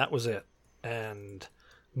 and that was it. And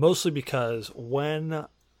mostly because when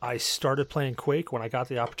I started playing Quake, when I got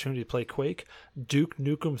the opportunity to play Quake, Duke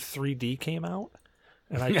Nukem 3D came out.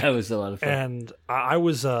 And that was a lot of fun. And I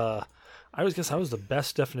guess I was the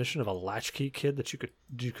best definition of a latchkey kid that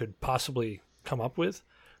you could possibly come up with.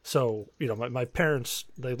 So, my parents,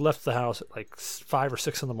 they left the house at like 5 or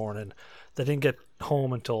 6 in the morning. They didn't get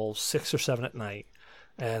home until 6 or 7 at night.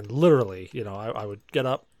 And literally, I would get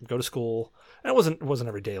up, go to school. And it wasn't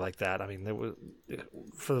every day like that. I mean, it was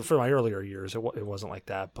for my earlier years, it wasn't like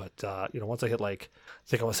that. But once I hit I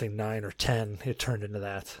think I want to say 9 or 10, it turned into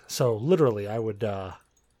that. So literally, I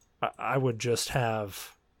would just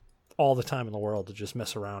have all the time in the world to just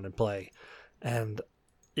mess around and play. And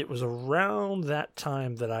it was around that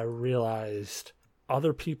time that I realized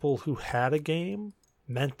other people who had a game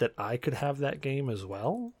meant that I could have that game as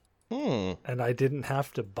well. And I didn't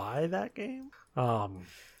have to buy that game.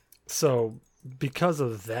 So because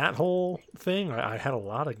of that whole thing, I had a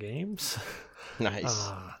lot of games. Nice.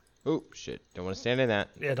 Oh, shit. Don't want to stand in that.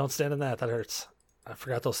 Yeah, don't stand in that. That hurts. I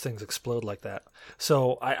forgot those things explode like that.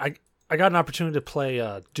 So I got an opportunity to play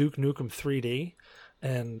Duke Nukem 3D.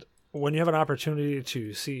 And when you have an opportunity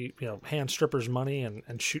to see, hand strippers money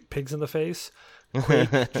and shoot pigs in the face,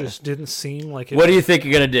 Quake just didn't seem like it. What do you think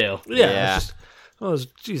you're going to do? Yeah.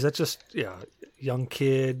 That's just, young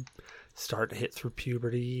kid starting to hit through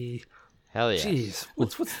puberty. Hell yeah. Jeez.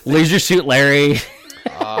 What's Leisure Suit Larry.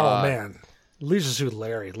 Oh, man. Leisure Suit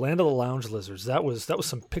Larry. Land of the Lounge Lizards. That was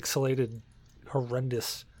some pixelated,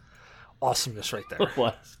 horrendous awesomeness right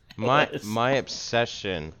there. My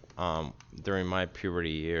obsession during my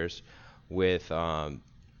puberty years with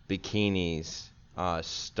bikinis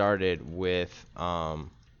started with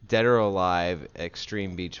Dead or Alive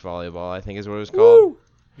Extreme Beach Volleyball, I think is what it was called. Woo!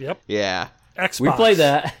 Yep. Yeah. Xbox. We played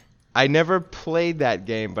that. I never played that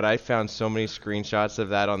game, but I found so many screenshots of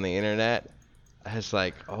that on the internet. I was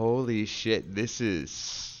like, holy shit, this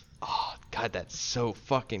is... Oh, God, that's so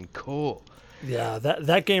fucking cool. Yeah,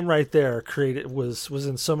 that game right there was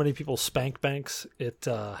in so many people's spank banks. It's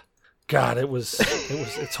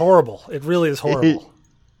horrible. It really is horrible.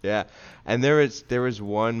 Yeah, and there was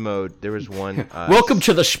one mode. There was one. Welcome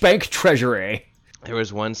to the Spank Treasury. There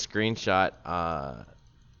was one screenshot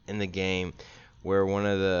in the game where one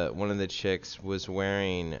of the chicks was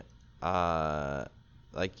wearing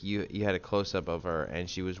like you had a close up of her, and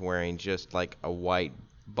she was wearing just like a white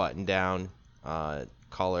button down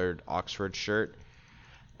collared Oxford shirt,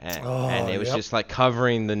 and it was just like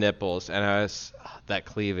covering the nipples, and that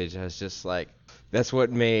cleavage. I was just like, that's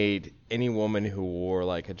what made any woman who wore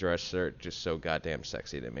like a dress shirt just so goddamn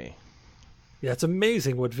sexy to me. Yeah, it's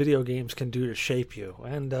amazing what video games can do to shape you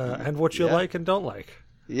and what you like and don't like.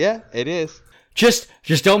 Yeah, it is. Just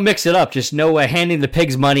don't mix it up. Just no handing the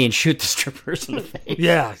pigs money and shoot the strippers in the face.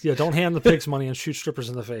 Yeah, don't hand the pigs money and shoot strippers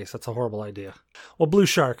in the face. That's a horrible idea. Well, Blue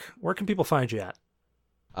Shark, where can people find you at?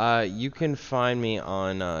 You can find me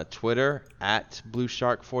on Twitter at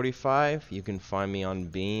BlueShark45. You can find me on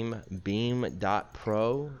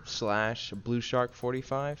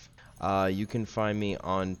beam.pro/BlueShark45. You can find me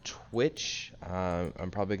on Twitch. I'm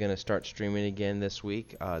probably going to start streaming again this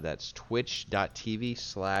week. That's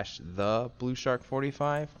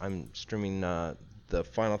twitch.tv/TheBlueShark45. I'm streaming the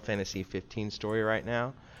Final Fantasy 15 story right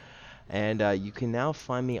now. And you can now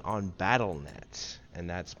find me on BattleNet. And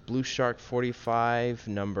that's BlueShark45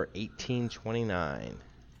 number 1829.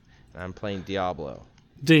 And I'm playing Diablo.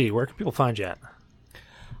 D, where can people find you at?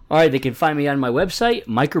 All right, they can find me on my website,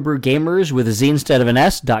 microbrewgamers with a Z instead of an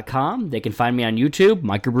S.com. They can find me on YouTube,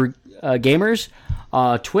 Microbrew Gamers,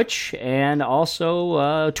 Twitch, and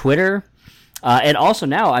also Twitter. And also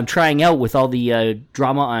now I'm trying out, with all the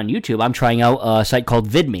drama on YouTube, I'm trying out a site called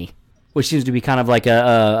VidMe, which seems to be kind of like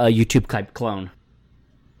a YouTube-type clone.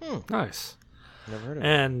 Nice. Never heard of it.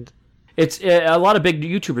 And It's a lot of big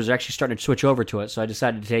YouTubers are actually starting to switch over to it, so I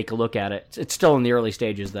decided to take a look at it. It's still in the early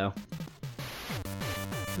stages, though.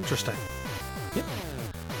 interesting. Yep.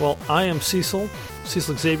 Well, I am Cecil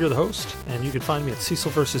Xavier, the host, and you can find me at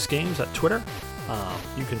Cecil vs. Games at Twitter.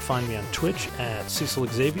 You can find me on Twitch at Cecil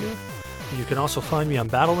Xavier. You can also find me on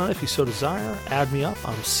BattleNet if you so desire. Add me up.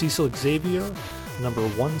 I'm Cecil Xavier, number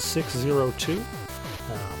 1602.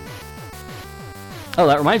 Oh,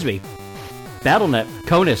 that reminds me. BattleNet,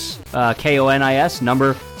 Konis, Konis, number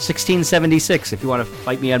 1676, if you want to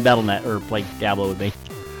fight me on BattleNet or play Diablo with me.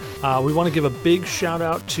 We want to give a big shout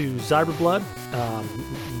out to Zyberblood.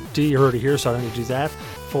 D, you're already here, so I don't need to do that,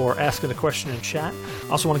 for asking a question in chat.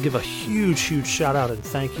 Also want to give a huge shout out and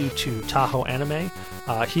thank you to Tahoe Anime.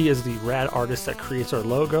 He is the rad artist that creates our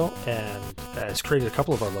logo and has created a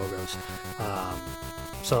couple of our logos.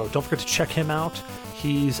 So don't forget to check him out.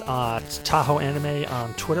 He's at Tahoe Anime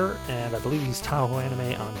on Twitter, and I believe he's Tahoe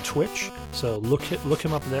Anime on Twitch. So look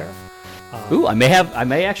him up there. Ooh, I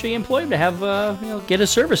may actually employ him to have get his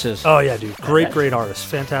services. Oh yeah, dude, great artist,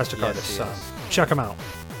 fantastic Yes, artist. he is. Check him out.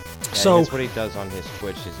 Yeah, So that's what he does on his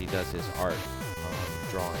Twitch, is he does his art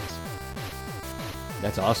drawings.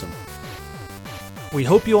 That's awesome. we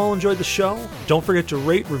hope you all enjoyed the show. Don't forget to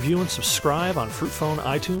rate, review, and subscribe on Fruit Phone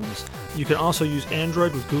iTunes. You can also use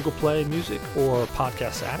Android with Google Play Music or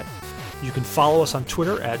Podcast Addict. You can follow us on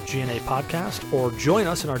Twitter at G.N.A Podcast, or join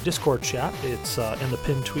us in our Discord chat. It's in the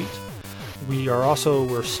pinned tweet.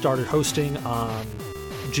 We're started hosting on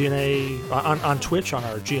G.N.A on Twitch, on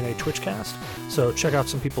our G.N.A Twitchcast. So check out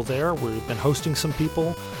some people there. We've been hosting some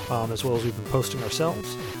people, as well as we've been posting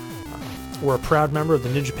ourselves. We're a proud member of the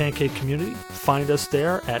Ninja Pancake community. Find us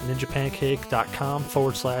there at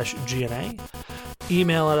ninjapancake.com/GNA.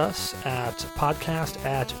 Email at us at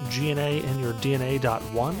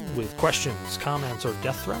podcast@GNAinyourdNA.1 with questions, comments, or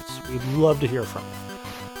death threats. We'd love to hear from you.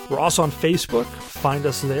 We're also on Facebook. Find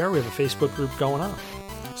us there. We have a Facebook group going on.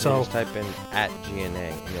 So just type in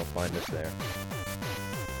 @GNA and you'll find us there.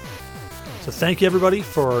 So thank you, everybody,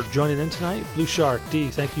 for joining in tonight. Blue Shark, D,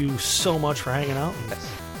 thank you so much for hanging out.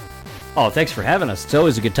 Oh, thanks for having us. It's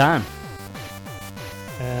always a good time.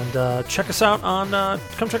 And come check us out on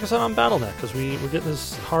BattleNet, because we're getting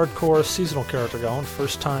this hardcore seasonal character going.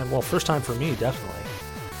 First time for me, definitely.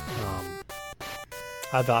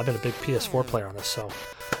 I've been a big PS4 player on this, so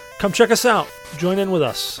come check us out. Join in with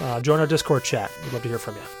us. Join our Discord chat. We'd love to hear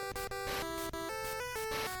from you.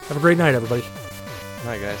 Have a great night, everybody.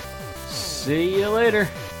 All right, guys. See you later.